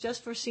thing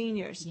just for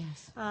seniors.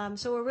 Yes.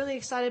 So we're really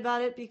excited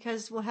about it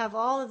because we'll have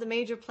all of the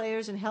major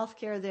players in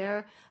healthcare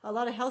there, a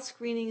lot of health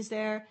screenings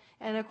there,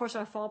 and of course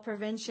our fall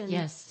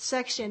prevention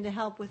section to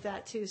help with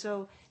that too.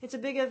 So it's a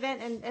big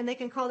event, and they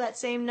can call that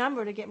same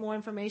number to get more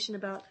information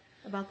about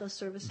those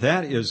services.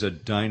 That is a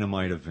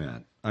dynamite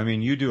event. I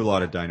mean, you do a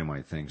lot of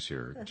dynamite things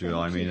here, Jill.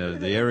 I mean,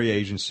 the area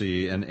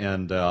agency,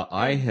 and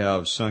I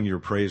have sung your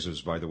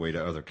praises, by the way,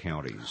 to other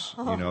counties.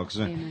 Because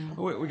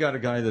we got a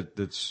guy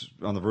that's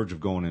on the verge of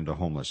going into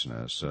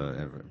homelessness,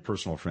 a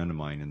personal friend of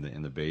mine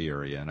in the Bay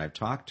Area, and I've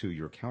talked to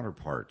your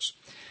counterparts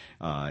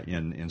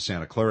in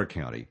Santa Clara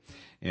County,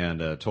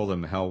 and told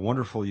them how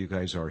wonderful you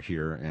guys are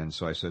here. And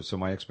so I said, so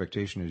my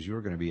expectation is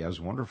you're going to be as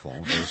wonderful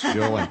as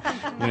Jill,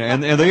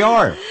 and they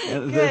are.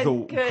 They're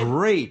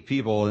great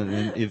people.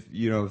 And if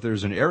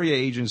there's an area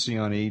agency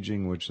on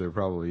aging, which there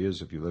probably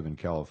is if you live in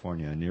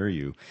California near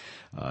you,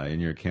 in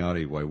your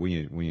county, why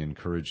we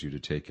encourage you to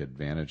take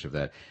advantage of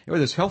that.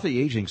 This Healthy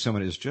Aging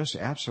Summit is just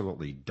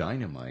absolutely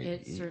dynamite.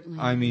 It certainly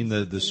I mean,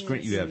 is. the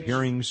screen, you have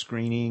hearing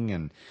screening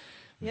and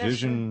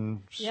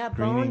vision screening.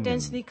 Bone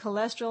density,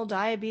 cholesterol,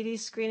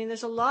 diabetes screening.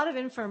 There's a lot of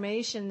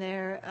information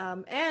there,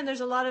 and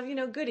there's a lot of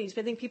goodies.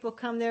 I think people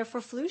come there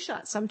for flu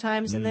shots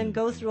sometimes, and then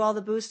go through all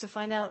the booths to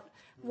find out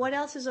what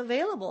else is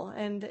available.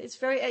 And it's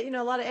very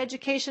a lot of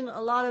education,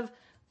 a lot of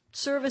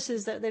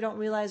services that they don't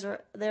realize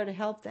are there to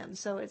help them.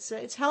 So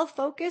it's health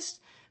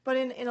focused, but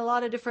in a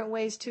lot of different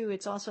ways too.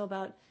 It's also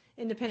about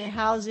independent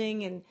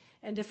housing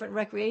and different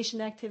recreation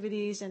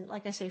activities. And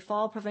like I say,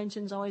 fall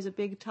prevention is always a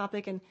big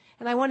topic. And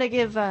I want to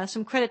give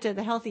some credit to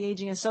the Healthy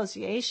Aging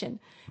Association.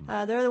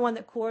 They're the one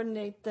that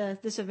coordinate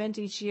this event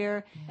each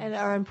year and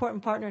are an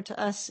important partner to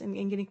us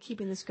in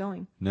keeping this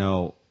going.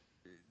 Now,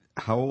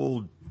 how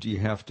old do you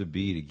have to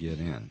be to get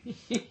in?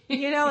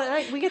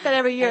 We get that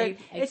every year.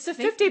 It's the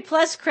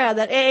 50-plus crowd,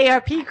 that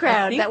AARP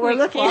crowd that we're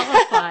looking at.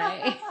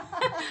 I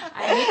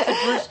hate to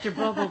burst your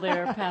bubble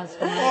there,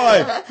 Pastor.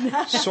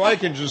 So I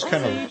can just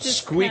kind of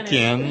squeak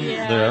in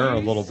there a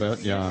little bit,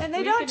 yeah. And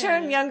they don't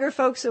turn younger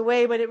folks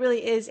away, but it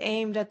really is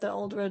aimed at the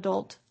older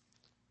adult.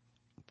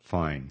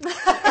 Fine.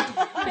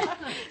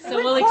 So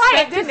we'll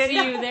expect to see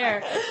you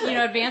there. You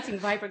know, Advancing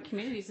Vibrant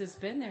Communities has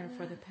been there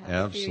for the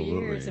past few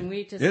years, and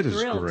we just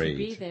thrilled to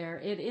be there.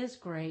 It is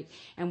great,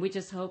 and we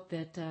just hope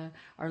that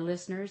our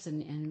listeners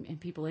and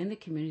people in the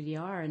community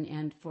are,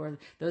 and for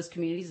those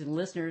communities and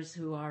listeners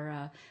who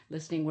are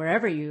listening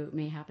wherever you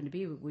may happen to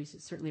be, we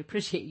certainly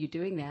appreciate you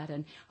doing that,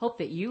 and hope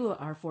that you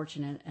are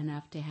fortunate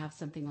enough to have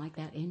something like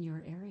that in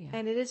your area.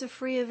 And it is a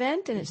free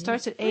event, and it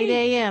starts at 8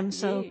 a.m.,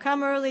 so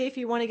come early if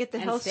you want to get the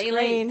health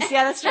screens.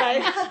 Yeah, that's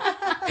right.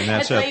 And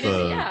that's at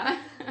the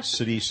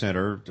City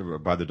Center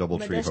by the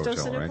Doubletree Modesto Hotel,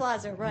 Center right?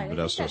 Plaza, right.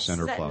 Modesto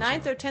Center Is that Plaza.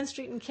 9th or 10th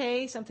Street and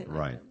K, something like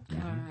that.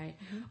 Right. All right.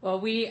 Well,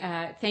 we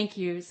thank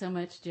you so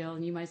much, Jill,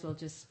 and you might as well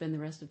just spend the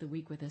rest of the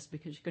week with us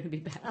because you're going to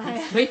be back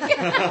next week.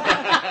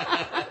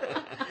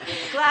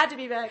 Glad to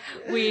be back.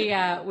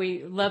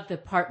 We love the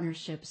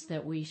partnerships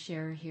that we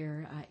share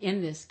here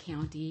in this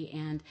county,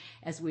 and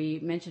as we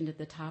mentioned at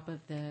the top of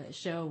the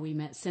show, we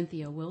met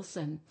Cynthia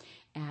Wilson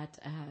at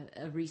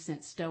a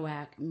recent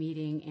STOAC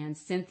meeting, and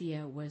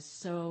Cynthia was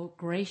so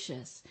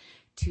gracious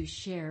to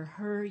share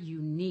her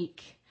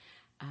unique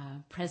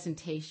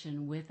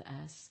presentation with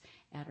us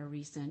at a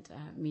recent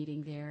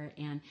meeting there.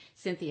 And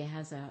Cynthia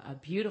has a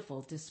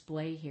beautiful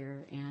display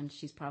here, and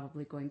she's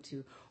probably going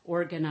to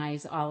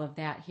organize all of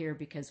that here,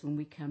 because when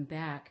we come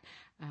back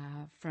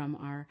from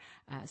our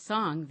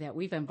song that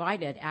we've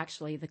invited,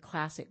 actually, the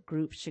classic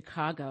group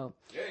Chicago,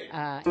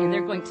 and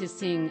they're going to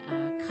sing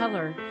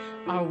Color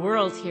Our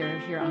World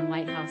here on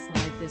Lighthouse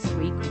Live this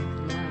week with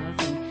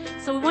love.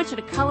 And so we want you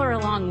to color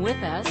along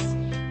with us.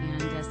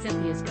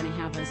 Cynthia's going to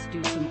have us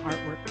do some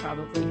artwork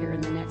probably here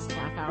in the next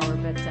half hour,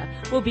 but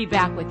we'll be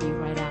back with you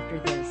right after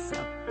this,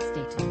 so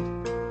stay tuned.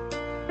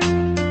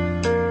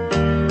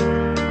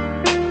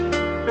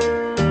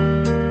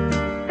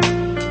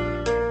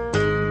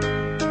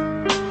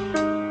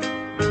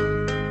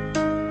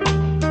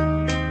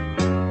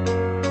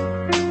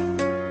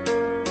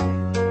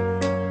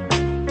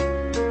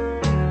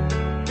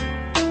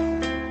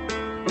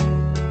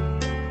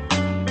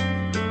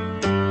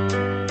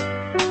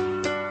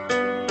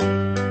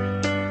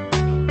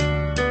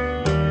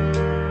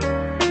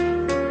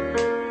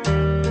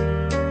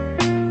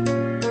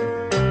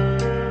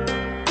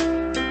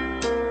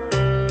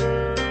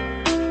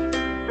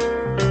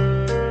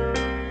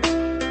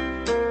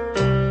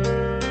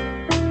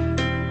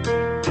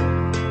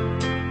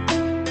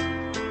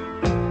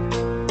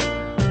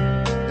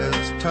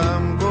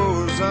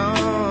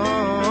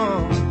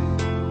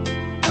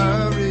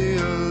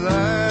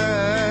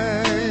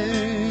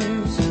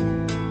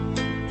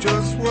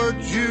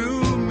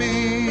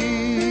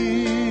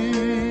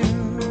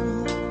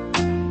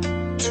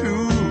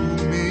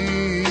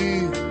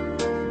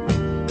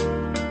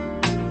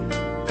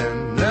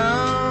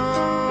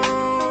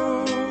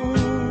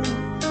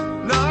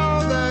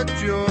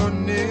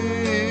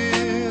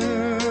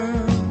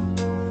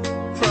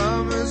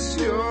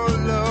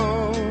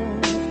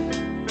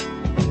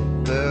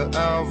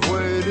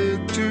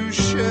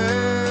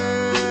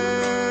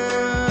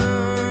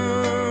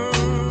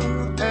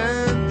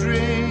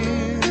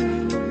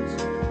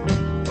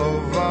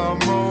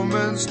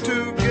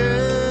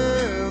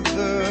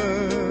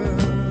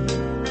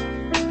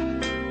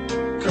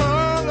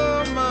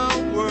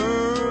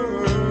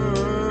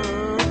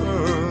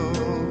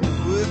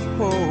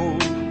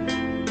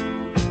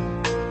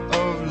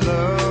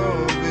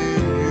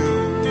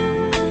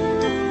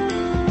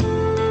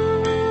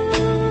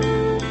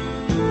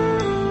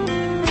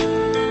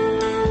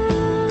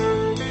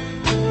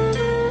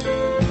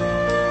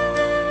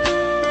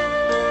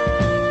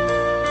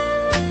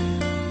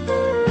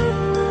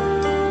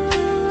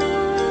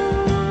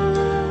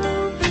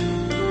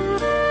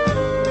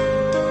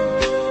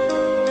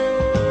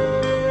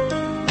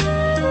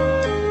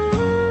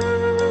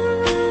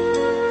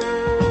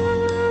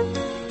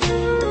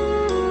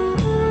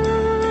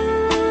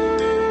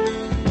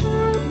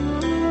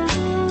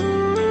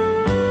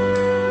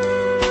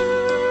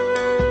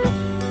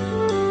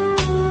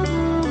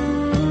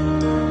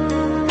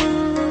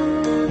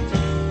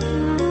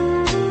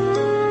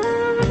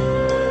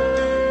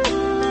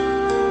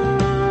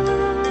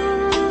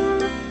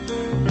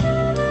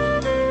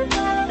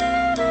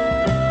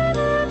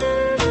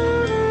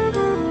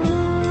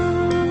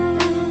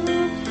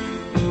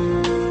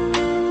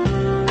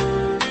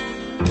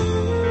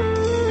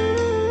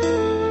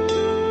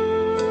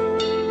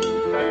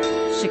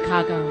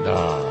 Chicago.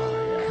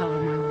 Oh, yeah.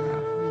 Color My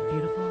World. Isn't it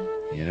beautiful?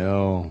 You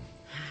know,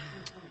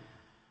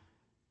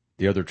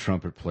 the other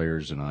trumpet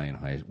players and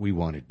we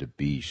wanted to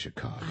be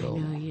Chicago. I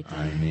know you did.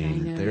 I mean,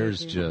 I know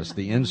there's you did. just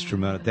the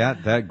instrument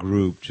that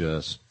group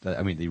just.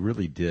 I mean, they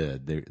really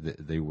did.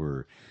 They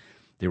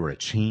they were a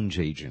change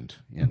agent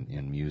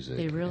in music.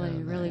 They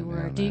really were.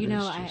 and Do you that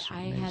know, is just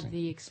I amazing. had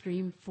the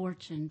extreme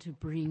fortune to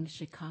bring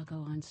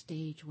Chicago on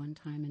stage one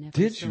time in Did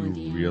Evansville, you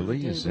Indiana. really?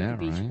 I did Is with that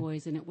the Beach right?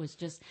 Boys, and it was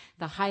just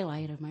the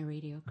highlight of my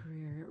radio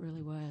career. It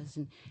really was,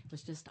 and it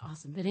was just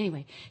awesome. But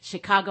anyway,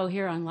 Chicago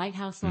here on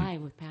Lighthouse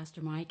Live with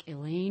Pastor Mike,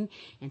 Elaine,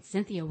 and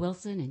Cynthia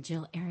Wilson and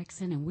Jill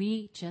Erickson, and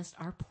we just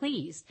are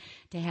pleased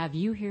to have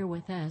you here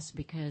with us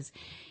because,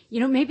 you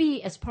know,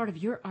 maybe as part of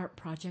your art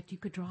project, you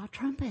could draw a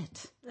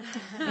trumpet.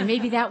 And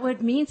maybe that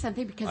would mean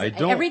something because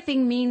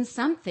everything means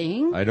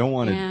something. I don't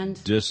want and,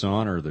 to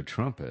dishonor the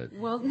trumpet.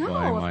 Well, no,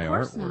 by my of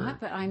course artwork, not.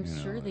 But I'm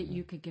sure that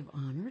you could give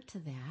honor to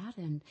that,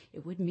 and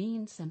it would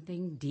mean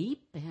something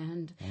deep.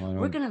 And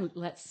we're going to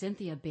let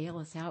Cynthia bail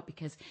us out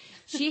because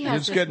she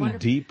has. It's this getting wonderful...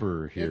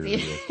 deeper here.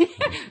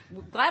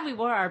 Glad we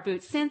wore our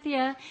boots,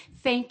 Cynthia.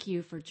 Thank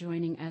you for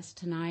joining us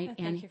tonight,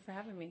 Thank you for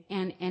having me.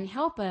 and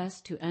help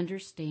us to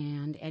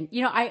understand. And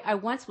you know, I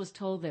once was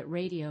told that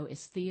radio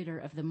is theater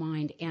of the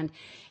mind, and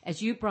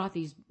as you brought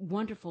these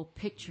wonderful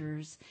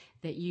pictures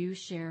that you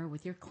share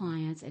with your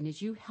clients, and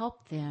as you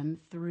help them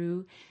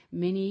through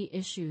many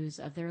issues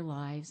of their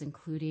lives,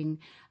 including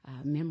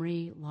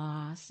memory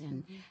loss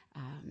and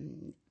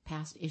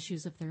past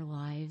issues of their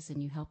lives,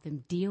 and you help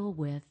them deal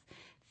with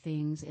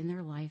things in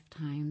their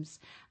lifetimes,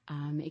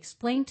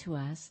 explain to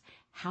us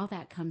how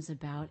that comes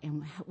about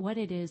and what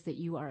it is that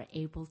you are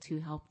able to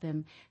help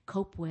them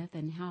cope with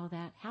and how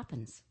that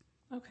happens.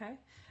 Okay.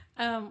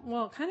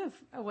 Well, kind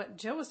of what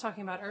Jill was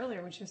talking about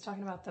earlier when she was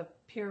talking about the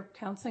peer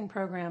counseling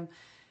program,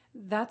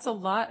 that's a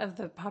lot of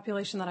the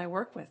population that I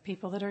work with,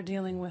 people that are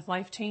dealing with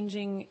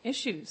life-changing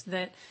issues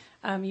that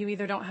you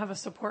either don't have a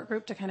support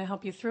group to kind of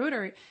help you through it,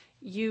 or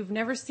you've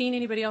never seen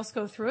anybody else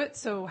go through it,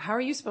 so how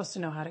are you supposed to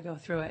know how to go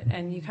through it?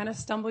 And you kind of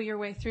stumble your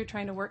way through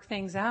trying to work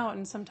things out,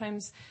 and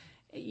sometimes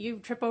you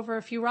trip over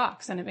a few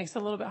rocks, and it makes it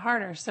a little bit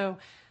harder. So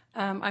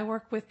I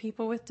work with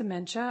people with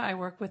dementia. I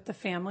work with the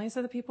families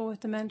of the people with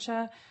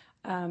dementia.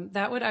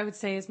 I would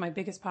say, is my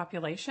biggest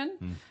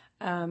population.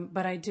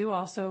 But I do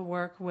also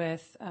work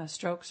with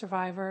stroke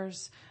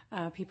survivors,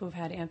 people who've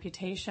had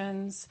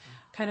amputations,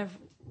 kind of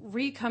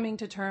coming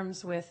to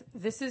terms with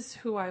this is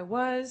who I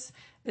was,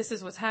 this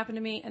is what's happened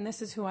to me, and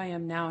this is who I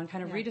am now, and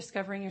kind of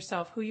rediscovering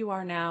yourself, who you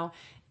are now,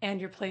 and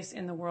your place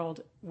in the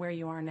world where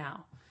you are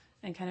now,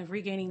 and kind of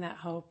regaining that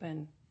hope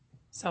and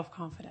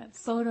self-confidence.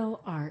 Photo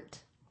art,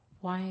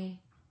 why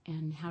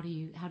and how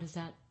does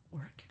that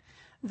work?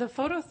 The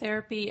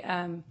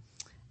phototherapy,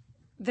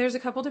 there's a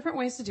couple different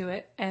ways to do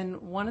it,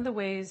 and one of the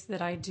ways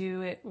that I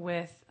do it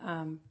with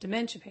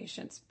dementia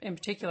patients in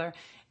particular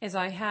is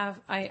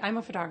I'm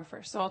a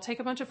photographer, so I'll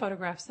take a bunch of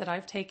photographs that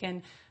I've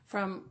taken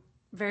from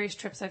various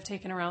trips I've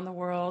taken around the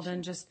world,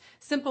 and just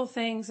simple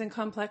things and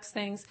complex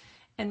things.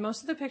 And most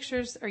of the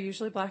pictures are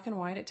usually black and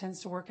white. It tends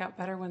to work out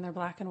better when they're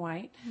black and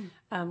white.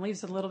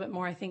 Leaves a little bit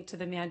more, I think, to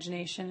the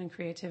imagination and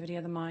creativity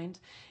of the mind.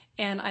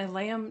 And I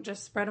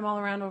spread them all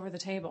around over the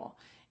table.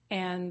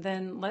 And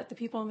then let the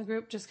people in the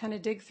group just kind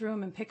of dig through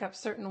them and pick up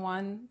certain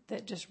one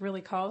that just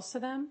really calls to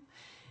them.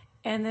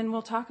 And then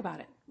we'll talk about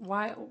it.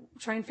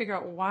 Try and figure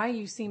out why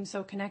you seem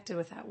so connected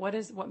with that.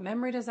 What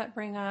memory does that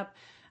bring up?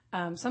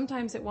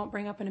 Sometimes it won't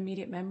bring up an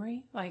immediate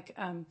memory. Like,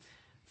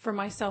 for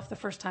myself, the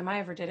first time I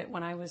ever did it,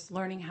 when I was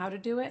learning how to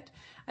do it,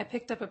 I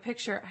picked up a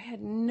picture. I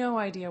had no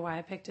idea why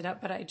I picked it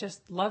up, but I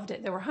just loved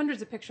it. There were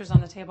hundreds of pictures on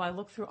the table. I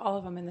looked through all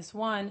of them, and this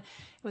one,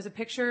 it was a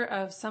picture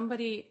of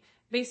somebody.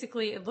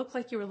 Basically, it looked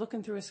like you were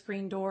looking through a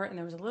screen door, and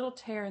there was a little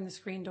tear in the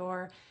screen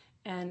door,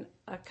 and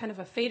a kind of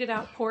a faded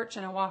out porch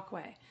and a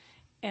walkway.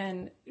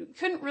 And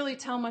couldn't really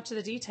tell much of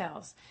the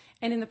details.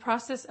 And in the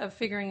process of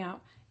figuring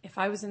out if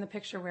I was in the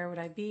picture, where would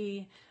I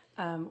be?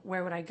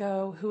 Where would I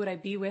go? Who would I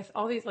be with?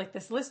 All these, like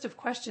this list of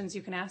questions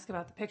you can ask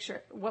about the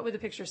picture. What would the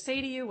picture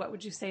say to you? What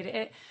would you say to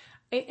it?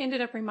 It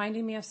ended up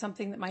reminding me of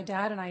something that my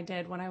dad and I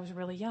did when I was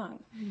really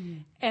young.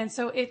 And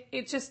so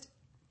it just...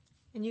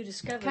 And you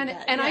discovered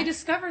that. And I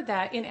discovered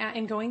that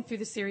in going through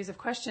the series of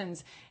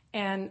questions.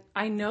 And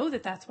I know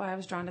that that's why I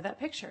was drawn to that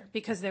picture,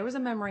 because there was a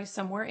memory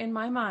somewhere in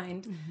my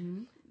mind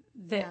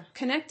that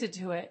connected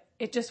to it.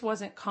 It just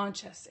wasn't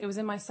conscious. It was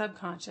in my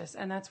subconscious.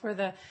 And that's where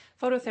the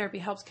phototherapy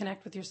helps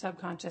connect with your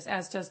subconscious,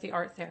 as does the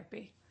art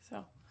therapy.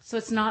 So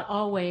it's not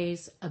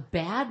always a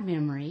bad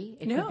memory.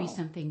 It could be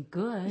something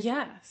good.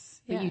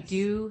 Yes. But you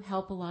do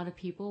help a lot of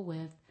people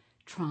with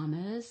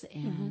traumas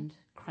and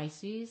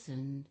crises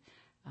and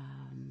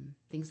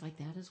things like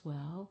that as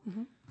well.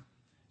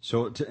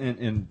 So,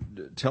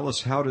 and tell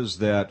us, how does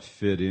that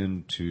fit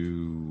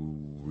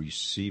into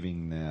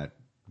receiving that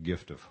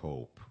gift of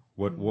hope?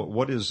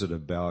 What is it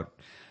about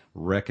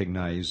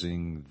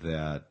recognizing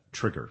that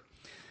trigger?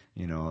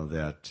 You know,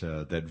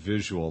 that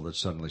visual that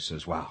suddenly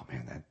says, "Wow,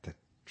 man, that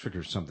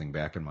triggers something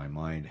back in my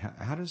mind."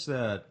 How does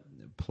that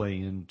play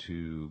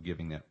into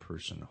giving that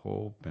person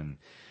hope and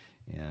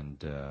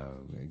and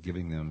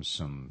giving them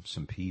some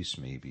peace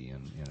maybe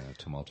in a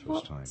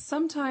tumultuous time.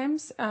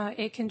 Sometimes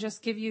it can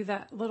just give you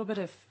that little bit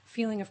of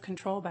feeling of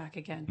control back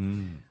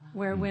again,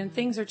 where when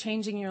things are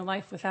changing in your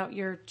life without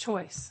your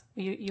choice,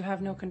 you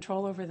have no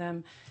control over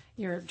them.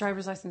 Your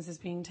driver's license is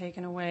being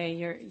taken away.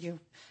 You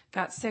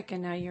got sick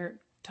and now your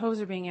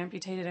toes are being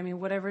amputated. I mean,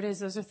 whatever it is,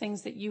 those are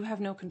things that you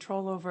have no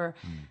control over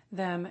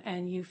them,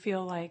 and you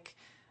feel like,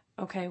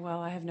 okay, well,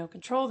 I have no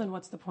control, then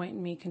what's the point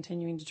in me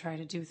continuing to try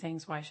to do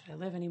things? Why should I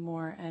live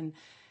anymore? And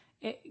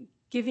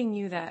giving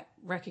you that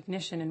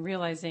recognition and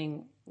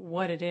realizing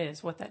what it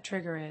is, what that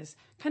trigger is,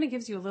 kind of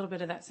gives you a little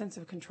bit of that sense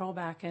of control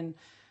back. And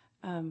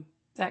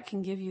that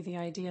can give you the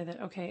idea that,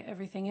 okay,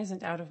 everything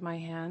isn't out of my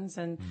hands.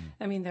 And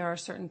I mean, there are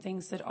certain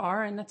things that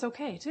are, and that's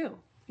okay too.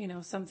 You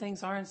know, some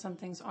things are and some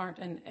things aren't.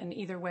 And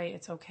either way,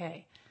 it's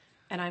okay.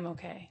 And I'm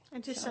okay.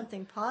 And just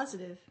something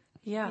positive.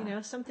 Yeah. You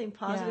know, something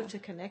positive to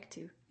connect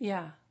to.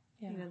 Yeah.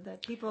 Yeah. You know,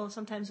 that people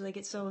sometimes when they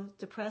get so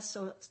depressed,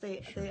 so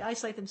they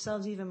isolate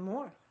themselves even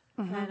more.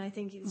 And I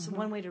think it's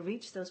one way to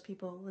reach those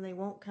people when they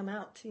won't come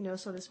out, you know,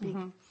 so to speak.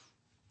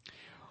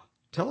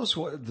 Tell us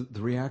what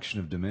the reaction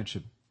of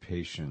dementia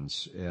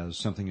patients as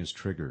something is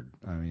triggered.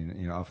 I mean,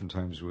 you know,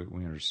 oftentimes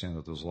we understand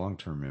that those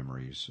long-term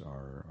memories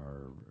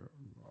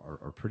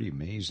are pretty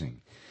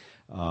amazing.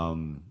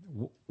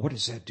 What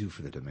does that do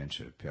for the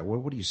dementia?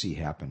 What do you see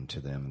happen to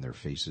them in their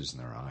faces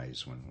and their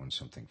eyes when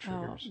something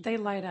triggers? They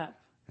light up.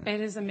 It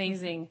is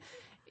amazing.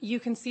 You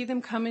can see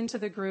them come into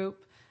the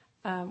group,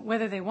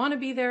 whether they want to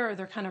be there or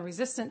they're kind of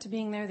resistant to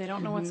being there. They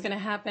don't know what's going to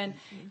happen.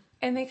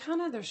 And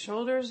their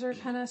shoulders are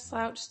kind of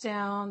slouched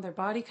down. Their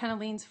body kind of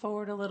leans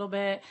forward a little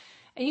bit.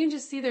 And you can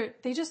just see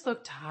they just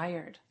look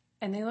tired.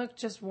 And they look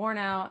just worn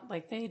out,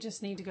 like they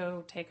just need to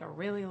go take a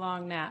really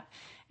long nap.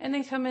 And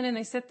they come in and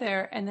they sit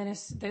there, and then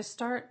they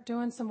start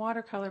doing some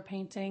watercolor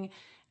painting.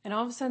 And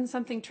all of a sudden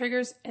something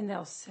triggers and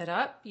they'll sit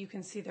up. You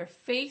can see their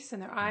face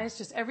and their eyes,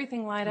 just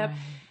everything light up.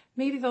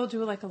 Maybe they'll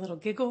do like a little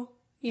giggle,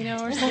 you know,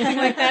 or something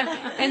like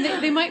that. And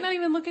they might not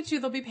even look at you.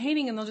 They'll be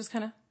painting and they'll just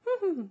kind of,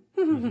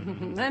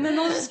 and then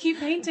they'll just keep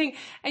painting.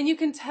 And you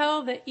can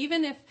tell that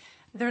even if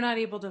they're not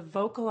able to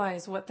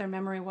vocalize what their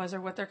memory was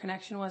or what their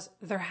connection was,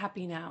 they're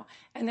happy now.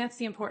 And that's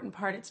the important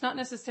part. It's not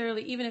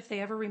necessarily even if they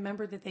ever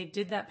remembered that they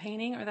did that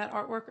painting or that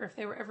artwork, or if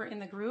they were ever in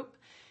the group,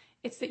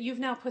 it's that you've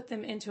now put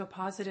them into a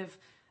positive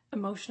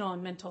emotional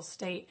and mental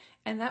state,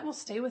 and that will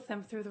stay with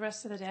them through the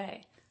rest of the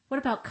day. What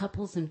about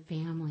couples and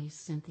families,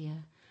 Cynthia,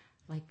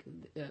 like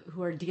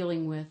who are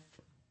dealing with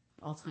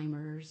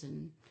Alzheimer's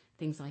and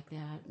things like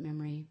that,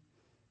 memory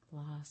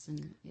loss,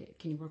 and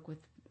can you work with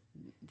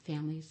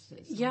families?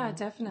 Yeah,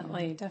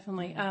 definitely.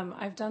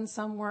 I've done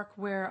some work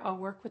where I'll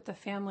work with the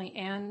family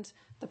and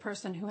the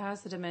person who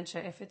has the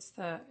dementia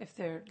if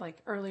they're like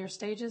earlier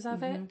stages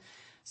of it,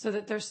 so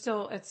that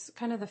it's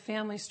kind of the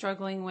family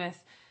struggling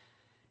with,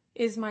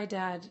 is my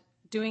dad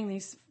doing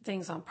these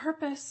things on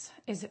purpose?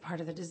 Is it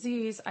part of the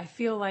disease? I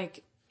feel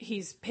like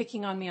he's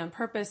picking on me on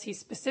purpose.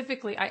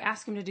 I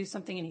ask him to do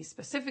something and he's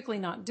specifically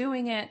not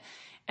doing it.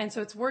 And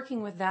so it's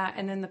working with that.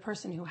 And then the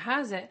person who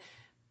has it,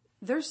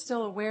 they're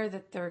still aware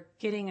that they're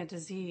getting a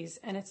disease,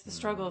 and it's the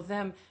struggle of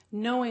them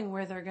knowing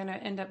where they're going to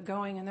end up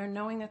going, and they're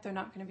knowing that they're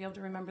not going to be able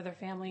to remember their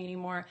family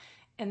anymore,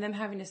 and them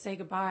having to say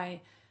goodbye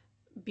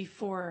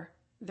before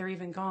they're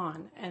even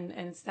gone. And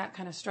it's that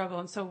kind of struggle.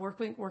 And so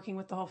working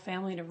with the whole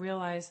family to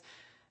realize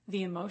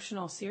the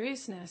emotional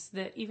seriousness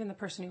that even the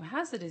person who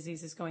has the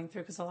disease is going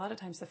through, because a lot of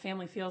times the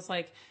family feels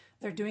like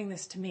they're doing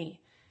this to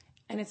me,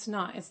 and it's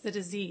not. It's the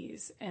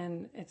disease,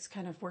 and it's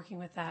kind of working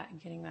with that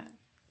and getting that.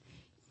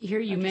 Here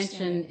you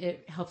mentioned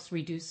it helps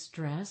reduce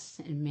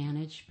stress and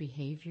manage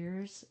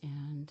behaviors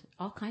and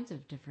all kinds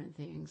of different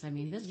things. I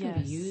mean, this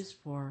can be used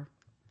for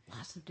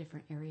lots of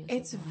different areas.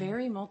 It's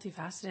very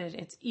multifaceted.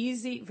 It's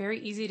very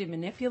easy to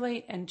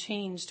manipulate and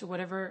change to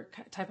whatever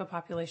type of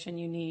population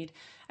you need.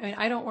 I mean,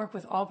 I don't work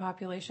with all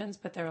populations,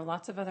 but there are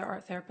lots of other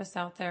art therapists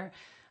out there.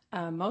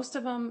 Most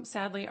of them,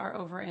 sadly, are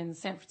over in the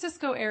San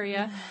Francisco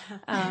area.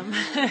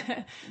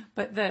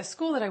 But the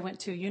school that I went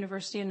to,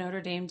 University of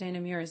Notre Dame de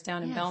Namur, is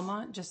down in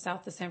Belmont, just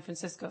south of San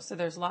Francisco. So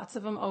there's lots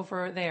of them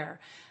over there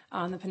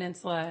on the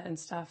peninsula and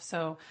stuff.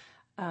 So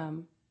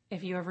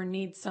if you ever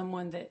need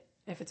someone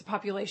if it's a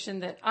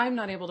population that I'm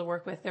not able to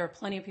work with, there are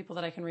plenty of people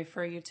that I can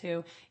refer you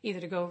to, either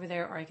to go over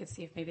there, or I could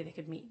see if maybe they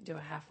could do a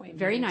halfway.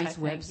 Very nice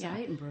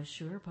website and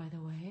brochure, by the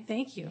way.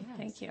 Thank you. Yes,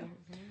 Thank you.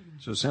 Very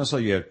nice. So it sounds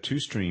like you have two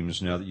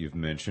streams now that you've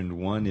mentioned.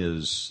 One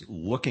is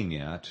looking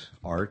at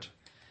art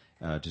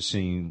to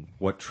seeing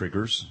what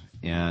triggers,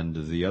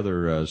 and the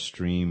other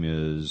stream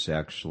is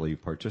actually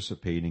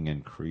participating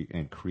and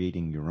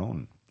creating your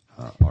own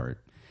art.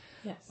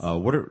 Yes.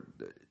 What are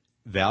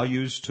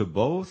values to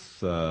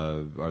both?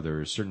 Are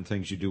there certain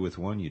things you do with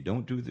one you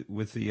don't do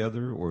with the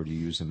other, or do you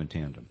use them in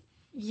tandem?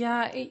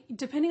 Yeah,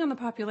 depending on the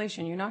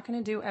population, you're not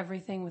going to do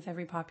everything with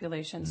every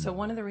population. So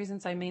one of the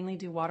reasons I mainly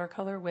do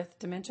watercolor with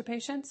dementia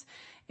patients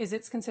is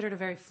it's considered a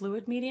very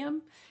fluid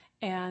medium,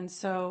 and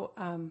so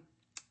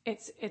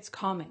it's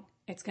calming.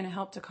 It's going to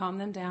help to calm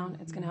them down.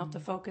 It's going to help to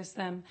focus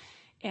them,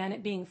 and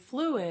it being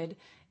fluid,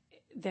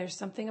 there's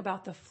something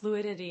about the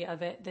fluidity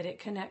of it that it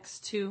connects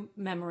to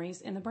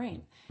memories in the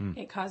brain.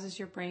 It causes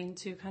your brain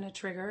to kind of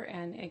trigger,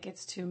 and it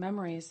gets to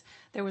memories.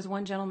 There was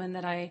one gentleman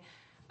that I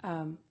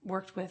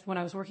worked with when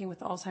I was working with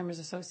the Alzheimer's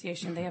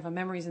Association. They have a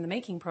Memories in the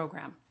Making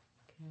program.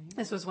 Okay.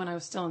 This was when I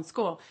was still in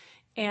school.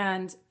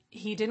 And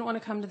he didn't want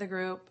to come to the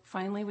group.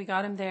 Finally, we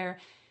got him there.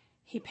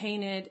 He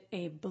painted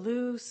a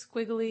blue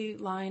squiggly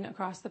line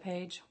across the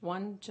page,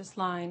 one just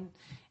line,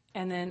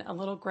 and then a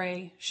little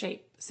gray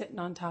shape sitting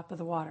on top of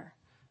the water.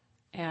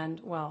 And,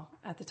 well,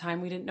 at the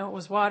time we didn't know it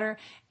was water.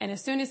 And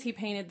as soon as he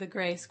painted the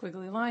gray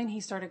squiggly line, he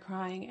started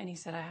crying and he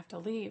said, I have to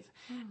leave.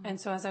 And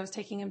so as I was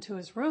taking him to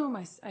his room,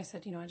 I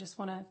said, I just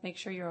want to make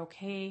sure you're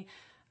okay.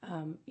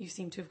 You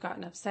seem to have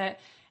gotten upset.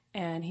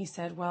 And he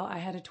said, well, I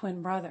had a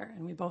twin brother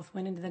and we both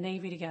went into the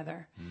Navy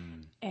together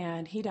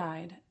and he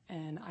died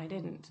and I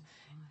didn't.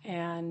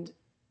 And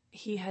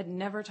he had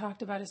never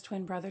talked about his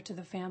twin brother to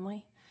the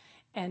family.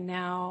 And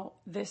now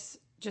this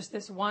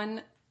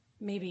one,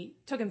 maybe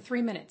took him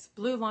 3 minutes,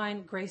 blue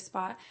line, gray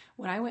spot.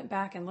 When I went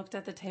back and looked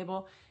at the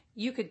table,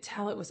 you could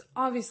tell it was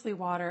obviously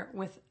water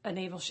with a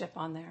naval ship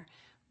on there.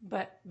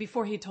 But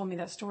before he told me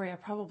that story, I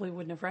probably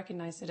wouldn't have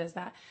recognized it as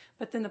that.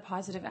 But then the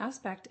positive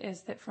aspect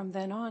is that from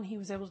then on, he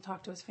was able to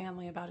talk to his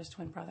family about his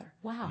twin brother.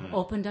 Wow.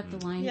 Opened up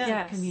the lines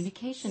of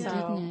communication,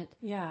 didn't it?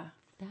 Yeah.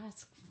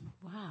 That's,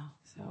 wow.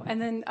 So,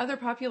 and then other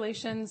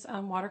populations,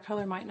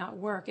 watercolor might not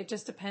work. It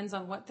just depends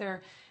on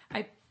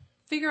I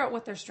figure out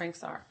what their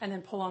strengths are and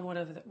then pull on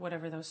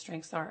whatever those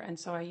strengths are. And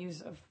so I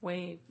use a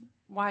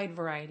wide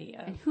variety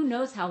of. And who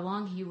knows how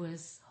long he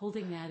was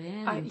holding that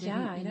in?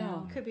 I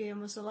know. Could be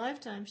almost a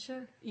lifetime,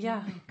 sure.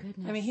 Yeah. Oh, my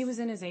goodness. I mean, he was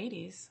in his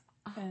 80s.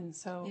 And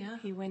so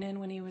he went in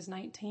when he was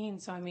 19.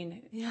 So, I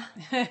mean,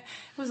 it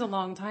was a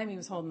long time he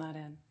was holding that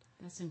in.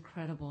 That's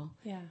incredible.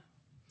 Yeah.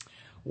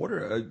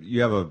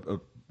 You have a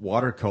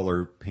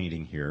watercolor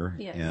painting here.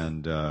 Yes.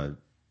 And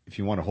if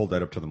you want to hold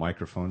that up to the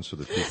microphone so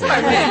that people...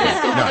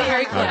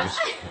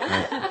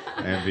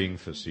 I am being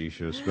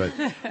facetious, but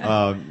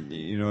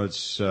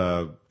it's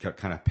got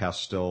kind of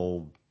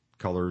pastel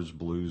colors,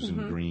 blues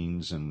and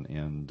greens,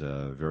 and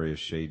various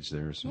shades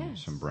there,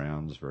 some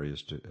browns,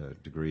 various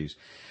degrees.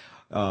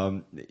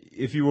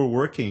 If you were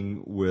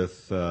working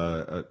with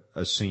a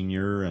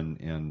senior,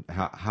 and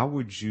how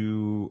would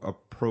you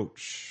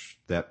approach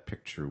that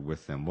picture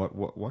with them?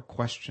 What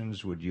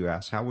questions would you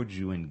ask? How would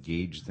you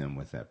engage them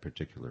with that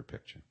particular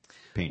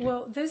painting?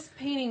 Well, this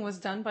painting was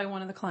done by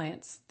one of the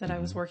clients that I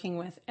was working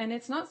with. And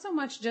it's not so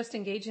much just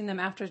engaging them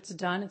after it's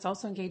done. It's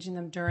also engaging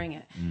them during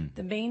it.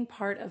 The main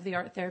part of the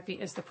art therapy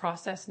is the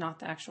process, not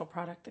the actual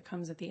product that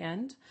comes at the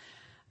end.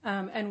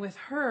 And with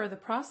her, the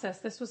process,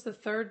 this was the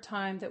third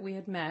time that we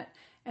had met.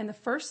 And the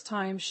first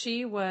time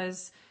she's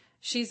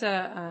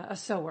a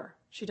sewer.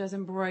 She does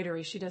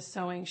embroidery. She does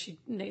sewing. She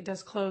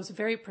does clothes,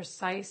 very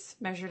precise,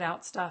 measured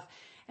out stuff.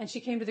 And she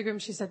came to the group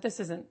and she said, this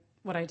isn't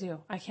what I do.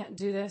 I can't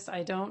do this.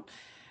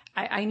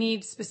 I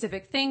need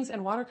specific things.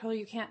 And watercolor,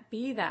 you can't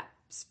be that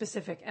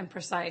specific and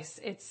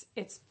precise. It's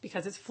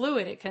because it's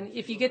fluid. It can,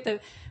 if you get the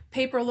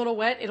paper a little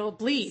wet, it'll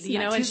bleed,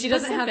 and she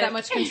doesn't have that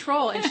much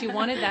control, and she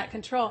wanted that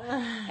control.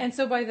 And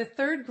so by the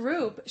third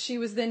group, she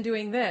was then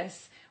doing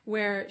this,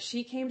 where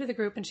she came to the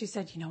group and she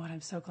said, you know what,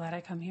 I'm so glad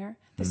I come here.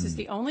 This is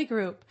the only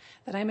group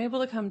that I'm able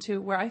to come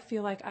to where I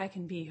feel like I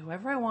can be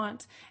whoever I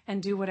want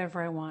and do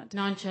whatever I want.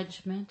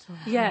 Non-judgmental.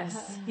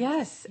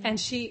 Yes. And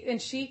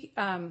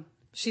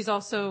she's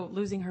also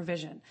losing her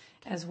vision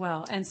as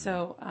well. And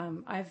so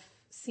I've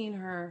seen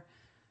her,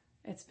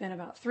 it's been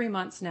about 3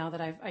 months now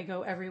that I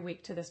go every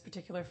week to this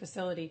particular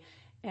facility.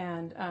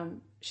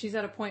 And she's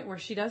at a point where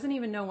she doesn't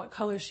even know what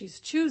colors she's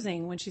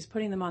choosing when she's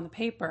putting them on the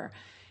paper.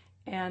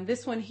 And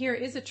this one here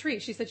is a tree.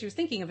 She said she was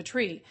thinking of a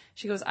tree.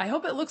 She goes, I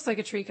hope it looks like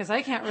a tree because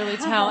I can't really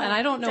tell. And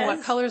I don't know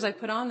what colors I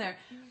put on there.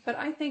 But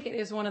I think it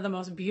is one of the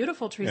most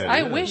beautiful trees.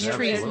 I wish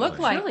trees looked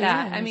like really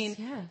that. Is, I mean,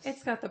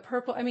 it's got the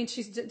purple. I mean,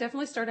 she's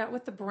definitely started out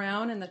with the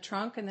brown and the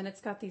trunk. And then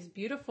it's got these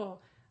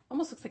beautiful,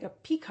 almost looks like a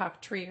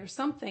peacock tree or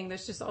something.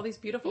 There's just all these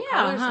beautiful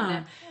colors in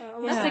it.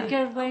 That's a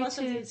good way almost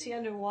to see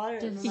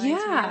underwater.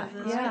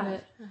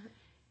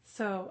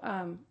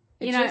 So,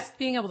 just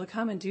being able to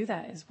come and do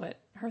that is what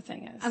her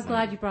thing is. I'm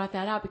glad you brought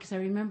that out because I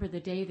remember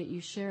the day that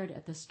you shared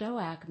at the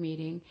STOAC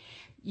meeting,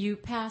 you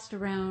passed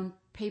around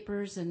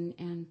papers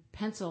and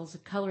pencils,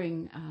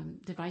 coloring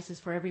devices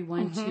for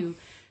everyone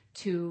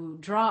to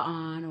draw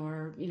on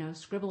or,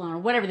 scribble on or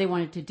whatever they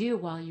wanted to do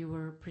while you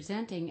were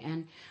presenting.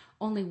 And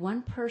only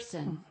one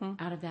person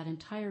out of that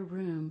entire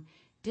room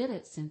did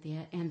it,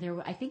 Cynthia. And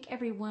I think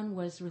everyone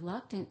was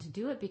reluctant to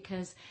do it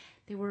because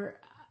they were...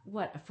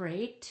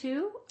 afraid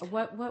to?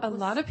 A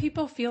lot of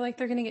people feel like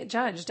they're going to get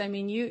judged. I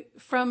mean,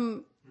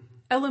 from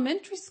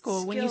elementary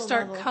school, when you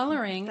start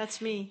coloring, that's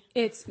me.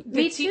 It's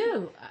me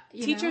too.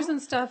 Teachers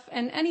and stuff,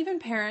 and even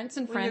parents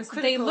and friends.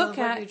 They look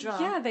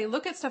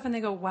at stuff and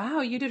they go,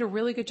 "Wow, you did a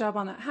really good job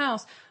on that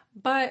house,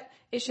 but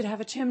it should have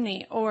a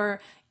chimney,"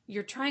 or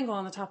your triangle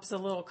on the top is a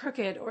little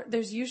crooked, or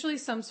there's usually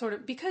some sort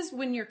of, because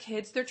when you're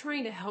kids, they're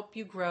trying to help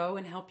you grow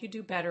and help you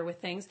do better with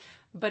things,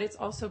 but it's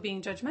also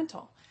being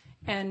judgmental.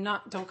 and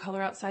don't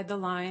color outside the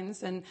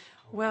lines. And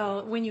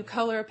well, when you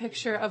color a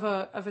picture of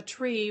a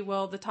tree,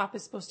 well, the top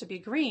is supposed to be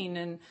green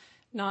and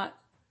not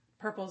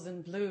purples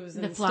and blues.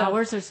 And the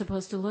flowers are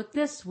supposed to look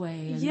this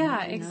way. And, yeah,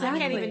 I exactly.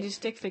 can't even do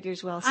stick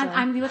figures well. So.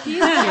 I'm with you,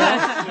 Jill.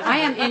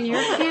 I am in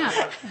your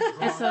camp.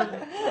 And so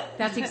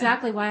that's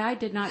exactly why I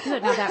did not do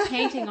it. Now, that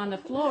painting on the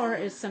floor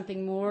is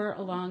something more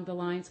along the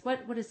lines.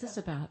 What is this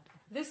about?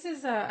 This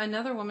is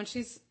another woman.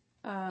 She's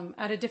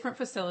at a different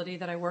facility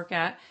that I work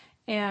at,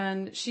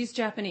 and she's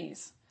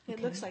Japanese.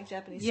 It looks like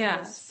Japanese.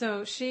 Yeah. Stars.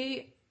 So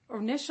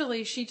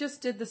she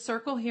just did the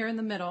circle here in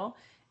the middle,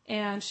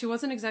 and she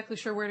wasn't exactly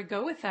sure where to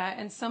go with that.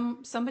 And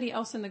somebody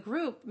else in the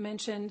group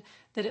mentioned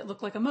that it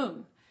looked like a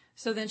moon.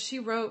 So then she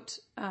wrote,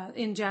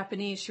 in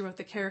Japanese, she wrote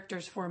the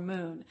characters for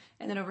moon.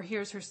 And then over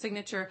here is her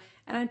signature.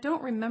 And I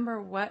don't remember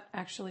what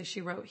actually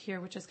she wrote here,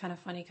 which is kind of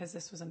funny because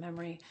this was a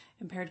memory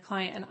impaired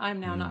client. And I'm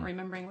now not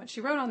remembering what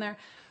she wrote on there.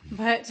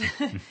 But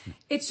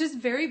it's just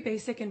very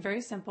basic and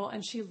very simple.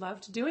 And she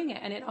loved doing it.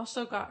 And it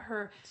also got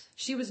her,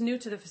 she was new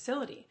to the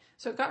facility.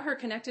 So it got her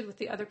connected with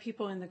the other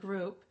people in the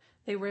group.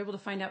 They were able to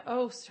find out,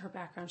 her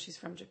background, she's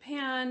from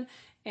Japan.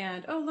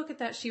 And, look at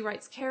that, she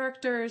writes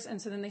characters.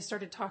 And so then they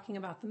started talking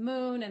about the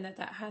moon and that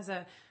has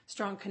a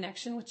strong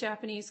connection with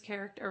Japanese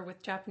character or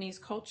with Japanese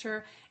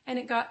culture. And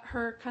it got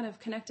her kind of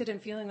connected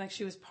and feeling like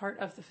she was part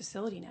of the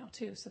facility now,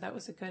 too. So that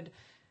was a good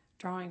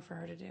drawing for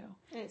her to do.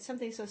 And it's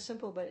something so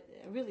simple, but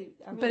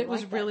But it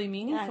was really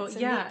meaningful.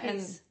 Yeah,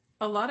 and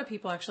a lot of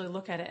people actually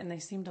look at it and they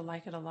seem to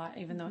like it a lot,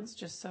 even though it's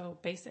just so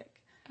basic.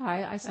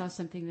 I saw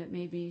something that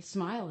made me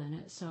smile in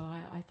it, so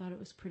I thought it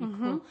was pretty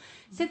cool.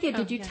 Cynthia,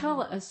 did you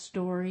tell a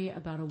story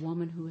about a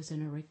woman who was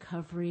in a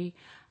recovery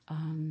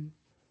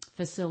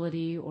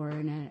facility or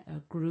in a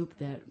group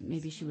that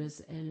maybe she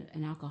was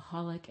an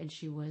alcoholic and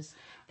she was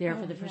there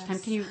for the first time?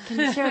 Can you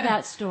share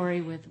that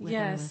story with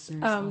our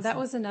listeners? Yes, that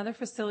was another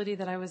facility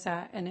that I was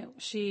at, and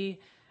I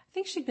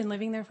think she'd been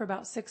living there for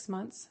about 6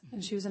 months,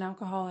 and she was an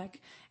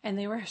alcoholic, and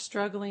they were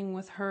struggling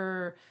with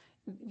her.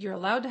 You're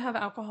allowed to have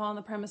alcohol on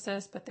the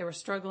premises, but they were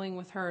struggling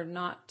with her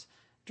not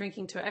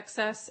drinking to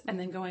excess and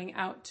then going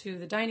out to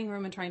the dining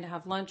room and trying to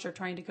have lunch or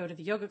trying to go to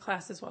the yoga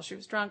classes while she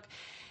was drunk.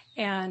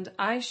 And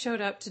I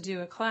showed up to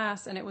do a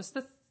class, and it was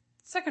the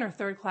second or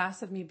third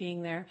class of me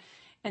being there.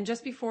 And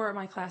just before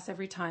my class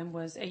every time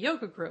was a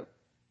yoga group.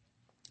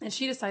 And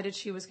she decided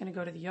she was going to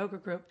go to the yoga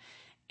group.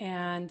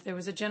 And there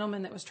was a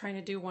gentleman that was trying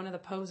to do one of the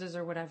poses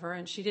or whatever,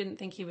 and she didn't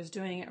think he was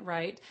doing it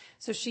right.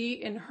 So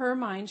in her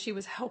mind, she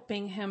was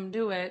helping him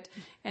do it,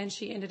 and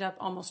she ended up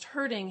almost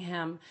hurting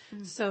him.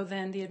 So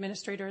then the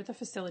administrator at the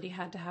facility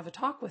had to have a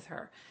talk with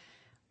her.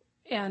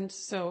 And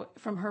so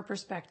from her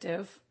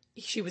perspective,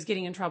 she was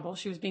getting in trouble.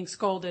 She was being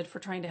scolded for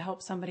trying to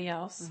help somebody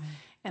else.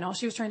 And all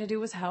she was trying to do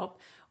was help.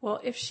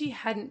 Well, if she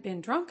hadn't been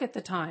drunk at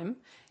the time,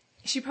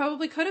 she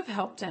probably could have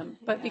helped him.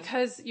 But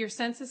because your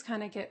senses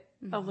kind of get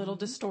a little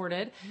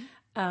distorted.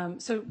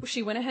 So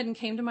she went ahead and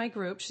came to my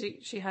group.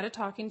 She had a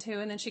talking to,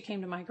 and then she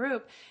came to my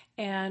group,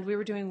 and we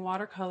were doing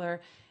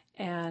watercolor.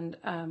 And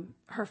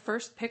her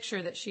first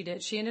picture that she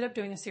did, she ended up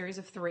doing a series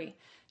of 3.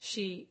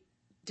 She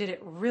did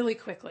it really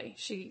quickly.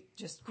 She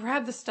just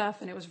grabbed the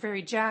stuff, and it was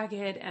very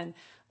jagged and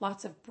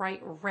lots of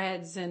bright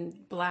reds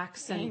and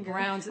blacks and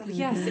browns.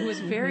 Yes, it was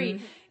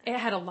it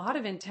had a lot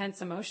of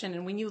intense emotion.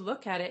 And when you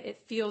look at it,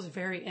 it feels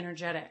very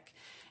energetic.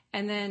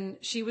 And then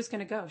she was going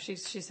to go. She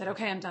said,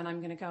 okay, I'm done. I'm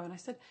going to go. And I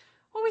said,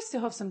 well, we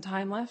still have some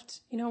time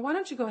left. Why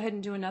don't you go ahead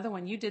and do another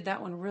one? You did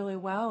that one really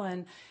well,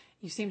 and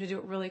you seem to do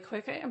it really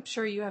quick. I'm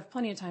sure you have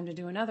plenty of time to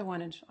do another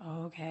one. And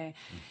okay.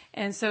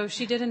 And so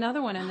she did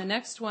another one. And the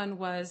next one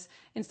was,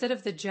 instead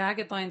of the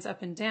jagged lines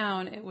up and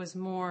down, it was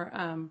more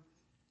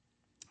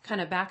kind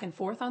of back and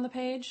forth on the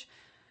page.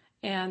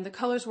 And the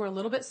colors were a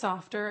little bit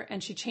softer,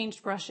 and she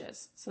changed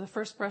brushes. So the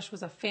first brush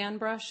was a fan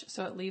brush,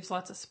 so it leaves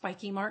lots of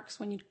spiky marks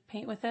when you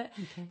paint with it.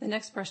 Okay. The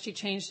next brush she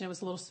changed, and it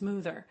was a little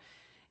smoother.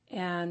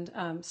 And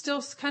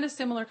still kind of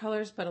similar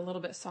colors, but a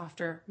little bit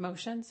softer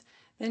motions.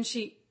 Then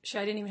I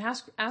didn't even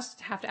have to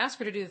ask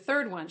her to do the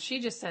third one. She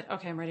just said,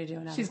 okay, I'm ready to do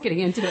another one. She's getting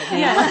into it now.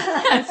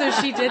 Yeah. And so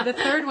she did the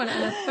third one,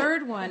 and the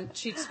third one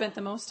she'd spent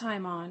the most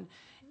time on.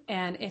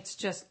 And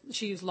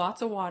she used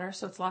lots of water,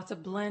 so it's lots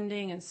of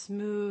blending and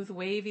smooth,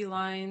 wavy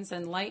lines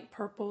and light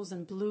purples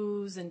and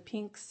blues and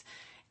pinks.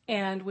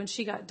 And when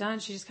she got done,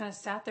 she just kind of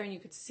sat there, and you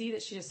could see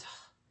that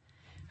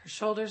her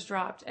shoulders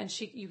dropped, and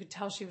you could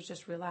tell she was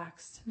just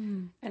relaxed.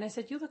 And I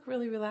said, you look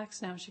really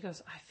relaxed now. And she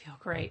goes, I feel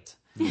great.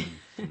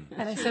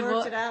 And I said,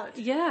 worked it out.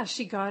 Yeah,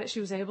 she got it. She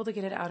was able to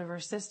get it out of her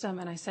system.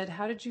 And I said,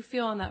 how did you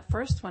feel on that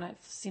first one?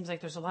 It seems like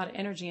there's a lot of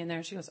energy in there.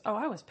 And she goes,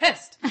 I was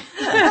pissed.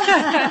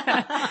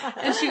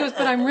 And she goes,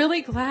 but I'm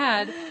really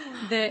glad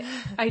that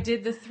I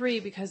did the 3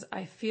 because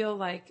I feel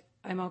like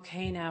I'm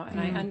okay now. And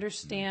I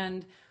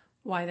understand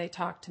why they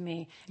talked to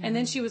me. And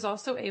then she was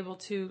also able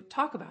to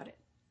talk about it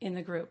in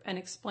the group and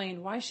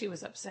explain why she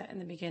was upset in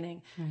the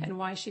beginning and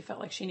why she felt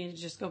like she needed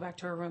to just go back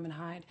to her room and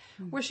hide,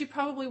 where she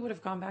probably would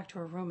have gone back to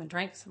her room and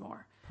drank some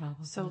more.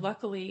 Probably. So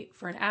luckily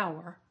for an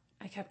hour,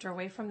 I kept her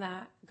away from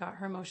that, got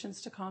her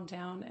emotions to calm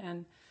down,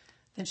 and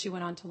then she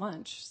went on to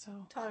lunch. So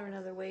Taught her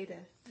another way to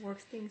work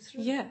things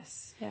through.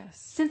 yes.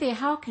 Cynthia,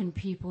 how can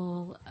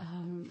people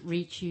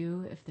reach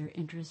you if they're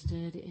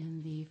interested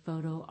in the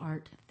photo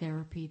art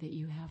therapy that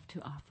you have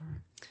to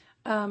offer?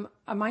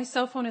 My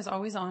cell phone is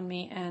always on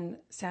me, and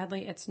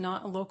sadly, it's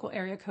not a local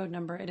area code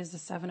number. It is the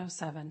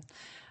 707.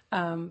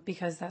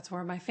 Because that's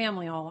where my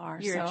family all are.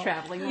 You're a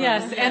traveling woman.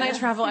 Yes, and I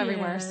travel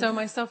everywhere. Yes. So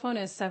my cell phone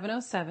is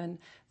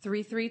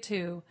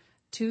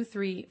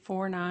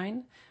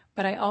 707-332-2349.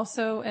 But I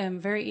also am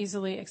very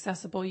easily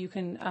accessible. You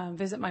can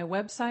visit my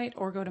website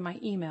or go to my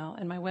email.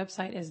 And my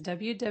website is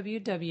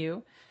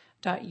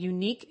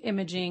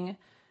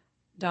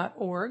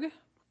www.uniqueimaging.org.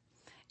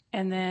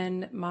 And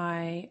then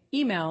my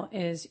email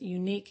is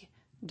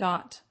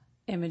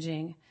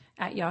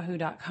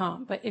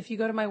unique.imaging@yahoo.com. But if you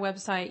go to my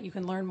website, you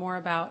can learn more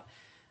about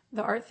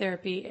the art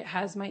therapy. It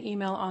has my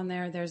email on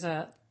there. There's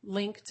a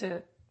link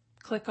to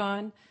click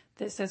on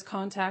that says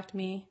contact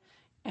me,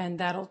 and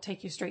that'll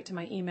take you straight to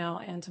my email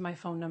and to my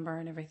phone number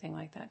and everything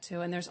like that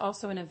too. And there's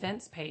also an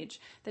events page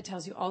that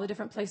tells you all the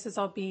different places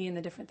I'll be and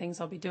the different things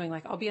I'll be doing.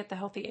 Like I'll be at the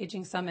Healthy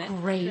Aging Summit.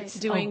 Great.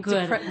 Doing,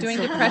 good. doing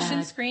So depression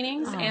glad.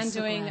 screenings and so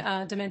doing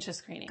glad. dementia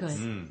screenings.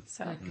 Good.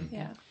 So,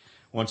 yeah.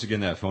 Once again,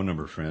 that phone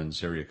number,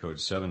 friends, area code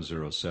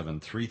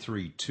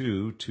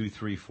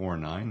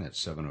 707-332-2349. That's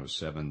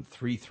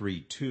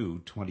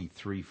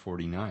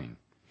 707-332-2349.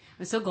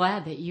 I'm so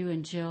glad that you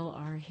and Jill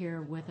are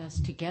here with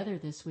us together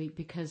this week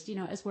because,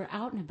 as we're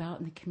out and about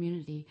in the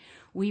community,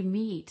 we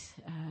meet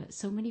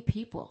so many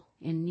people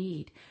in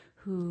need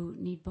who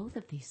need both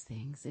of these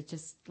things. It's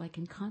just like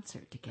in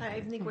concert together.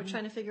 I think we're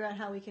trying to figure out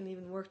how we can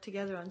even work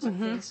together on some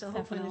things. So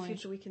hopefully in the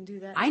future we can do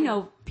that. I too.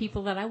 know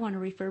people that I want to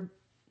refer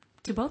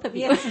to both of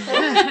you. Yes.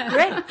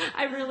 Great.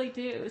 I really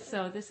do.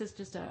 So this is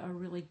just a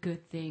really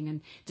good thing,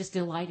 and just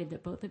delighted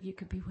that both of you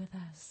could be with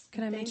us.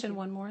 Can I mention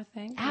one more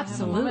thing?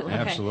 Absolutely. Okay.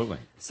 Absolutely.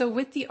 So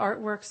with the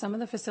artwork, some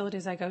of the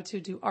facilities I go to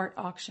do art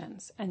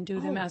auctions and do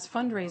them as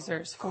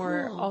fundraisers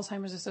for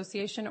Alzheimer's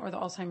Association or the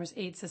Alzheimer's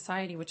Aid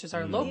Society, which is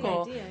our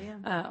local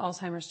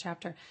Alzheimer's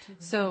chapter.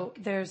 So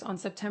there's on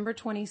September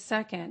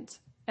 22nd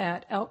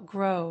at Elk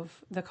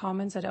Grove, the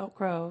Commons at Elk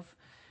Grove,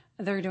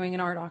 they're doing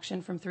an art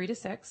auction from 3 to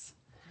 6.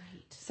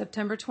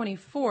 September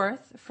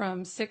 24th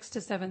from 6 to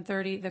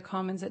 7:30, the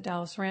Commons at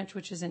Dallas Ranch,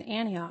 which is in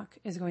Antioch,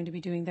 is going to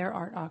be doing their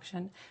art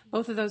auction.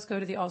 Both of those go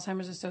to the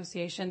Alzheimer's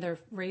Association. They're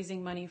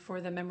raising money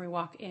for the Memory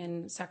Walk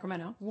in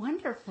Sacramento.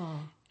 Wonderful.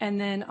 And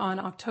then on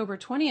October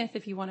 20th,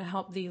 if you want to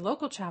help the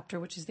local chapter,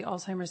 which is the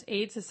Alzheimer's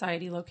Aid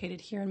Society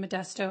located here in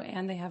Modesto,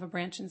 and they have a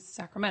branch in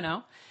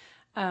Sacramento,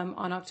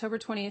 on October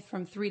 20th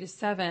from 3 to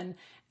 7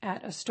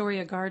 at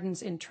Astoria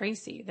Gardens in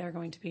Tracy, they're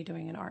going to be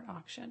doing an art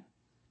auction.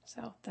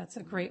 So that's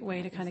a great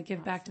way to kind of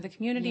give back to the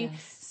community,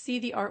 see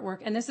the artwork.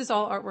 And this is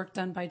all artwork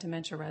done by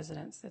dementia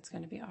residents that's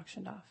going to be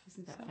auctioned off.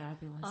 Isn't that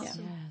fabulous?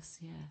 Awesome.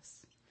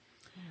 Yes.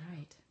 All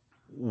right.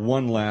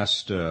 One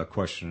last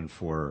question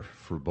for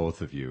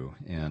both of you,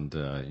 and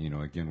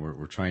again,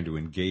 we're trying to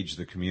engage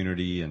the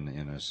community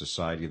in a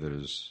society that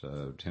is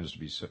tends to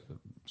be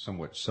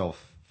somewhat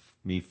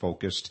me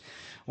focused.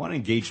 I want to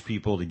engage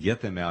people to get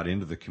them out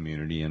into the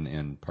community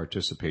and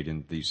participate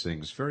in these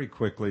things very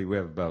quickly. We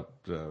have about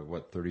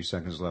 30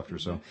 seconds left or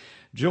so.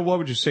 Jill, what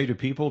would you say to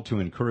people to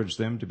encourage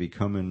them to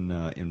become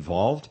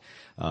involved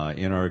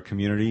in our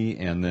community?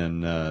 And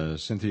then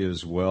Cynthia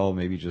as well,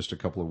 maybe just a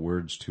couple of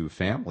words to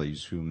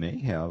families who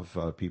may have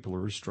people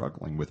who are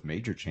struggling with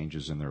major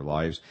changes in their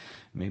lives.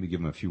 Maybe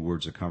give them a few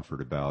words of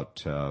comfort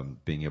about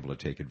being able to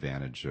take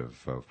advantage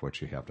of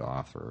what you have to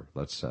offer.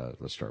 Let's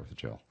start with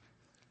Jill.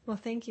 Well,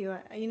 thank you.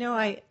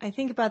 I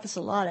think about this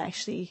a lot,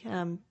 actually.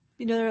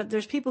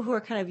 There's people who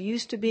are kind of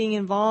used to being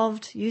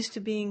involved, used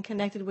to being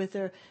connected with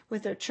their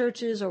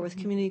churches or with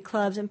community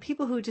clubs, and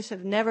people who just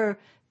have never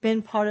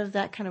been part of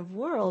that kind of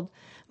world.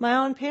 My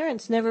own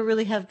parents never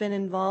really have been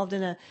involved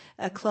in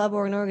a club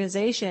or an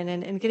organization,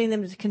 and getting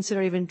them to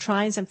consider even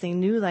trying something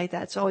new like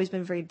that's always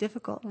been very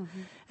difficult.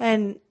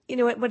 And,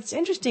 what's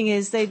interesting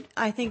is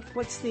I think,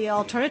 what's the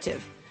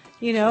alternative?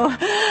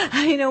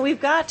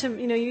 We've got to,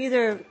 you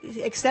either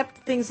accept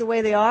things the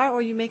way they are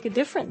or you make a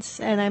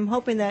difference. And I'm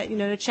hoping that,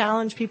 to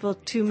challenge people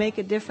to make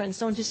a difference.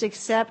 Don't just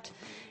accept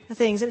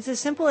things. It's as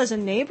simple as a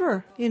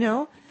neighbor,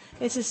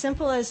 It's as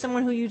simple as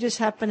someone who you just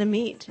happen to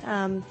meet.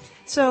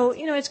 So,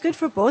 it's good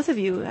for both of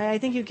you. I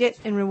think you get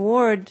in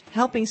reward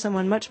helping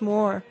someone much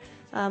more.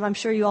 I'm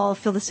sure you all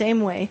feel the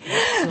same way.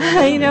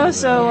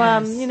 It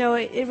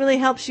really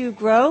helps you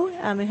grow.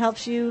 It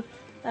helps you.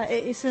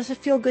 It's just a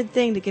feel-good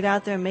thing to get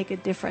out there and make a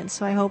difference.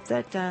 So I hope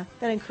that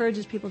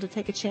encourages people to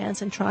take a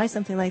chance and try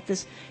something like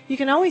this. You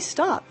can always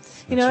stop.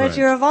 If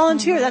you're a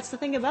volunteer, that's the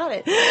thing about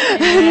it.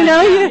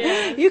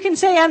 You can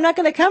say, I'm not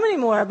going to come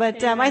anymore.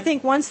 But I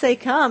think once they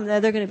come,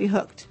 they're going to be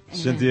hooked.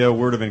 Cynthia, a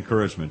word of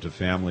encouragement to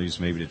families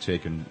maybe to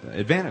take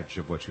advantage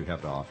of what you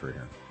have to offer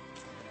here.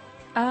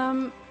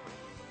 I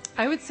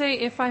would say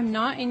if I'm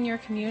not in your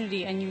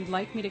community and you'd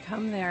like me to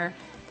come there,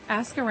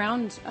 ask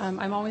around.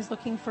 I'm always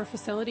looking for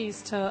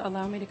facilities to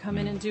allow me to come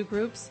in and do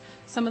groups.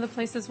 Some of the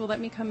places will let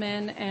me come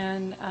in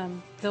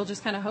and they'll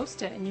just kind of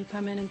host it, and you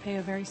come in and pay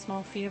a very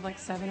small fee of like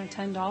 $7 or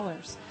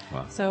 $10.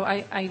 Wow. So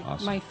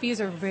Awesome. my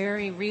fees are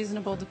very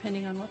reasonable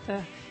depending on what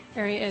the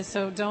area is.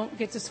 So don't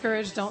get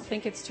discouraged. Don't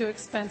think it's too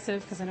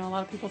expensive, because I know a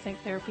lot of people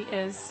think therapy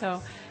is.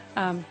 So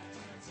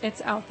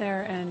it's out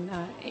there, and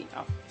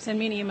send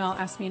me an email,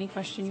 ask me any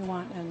question you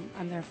want, and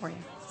I'm there for you.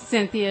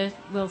 Cynthia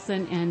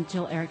Wilson and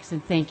Jill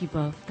Erickson, thank you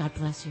both. God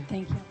bless you.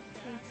 Thank you.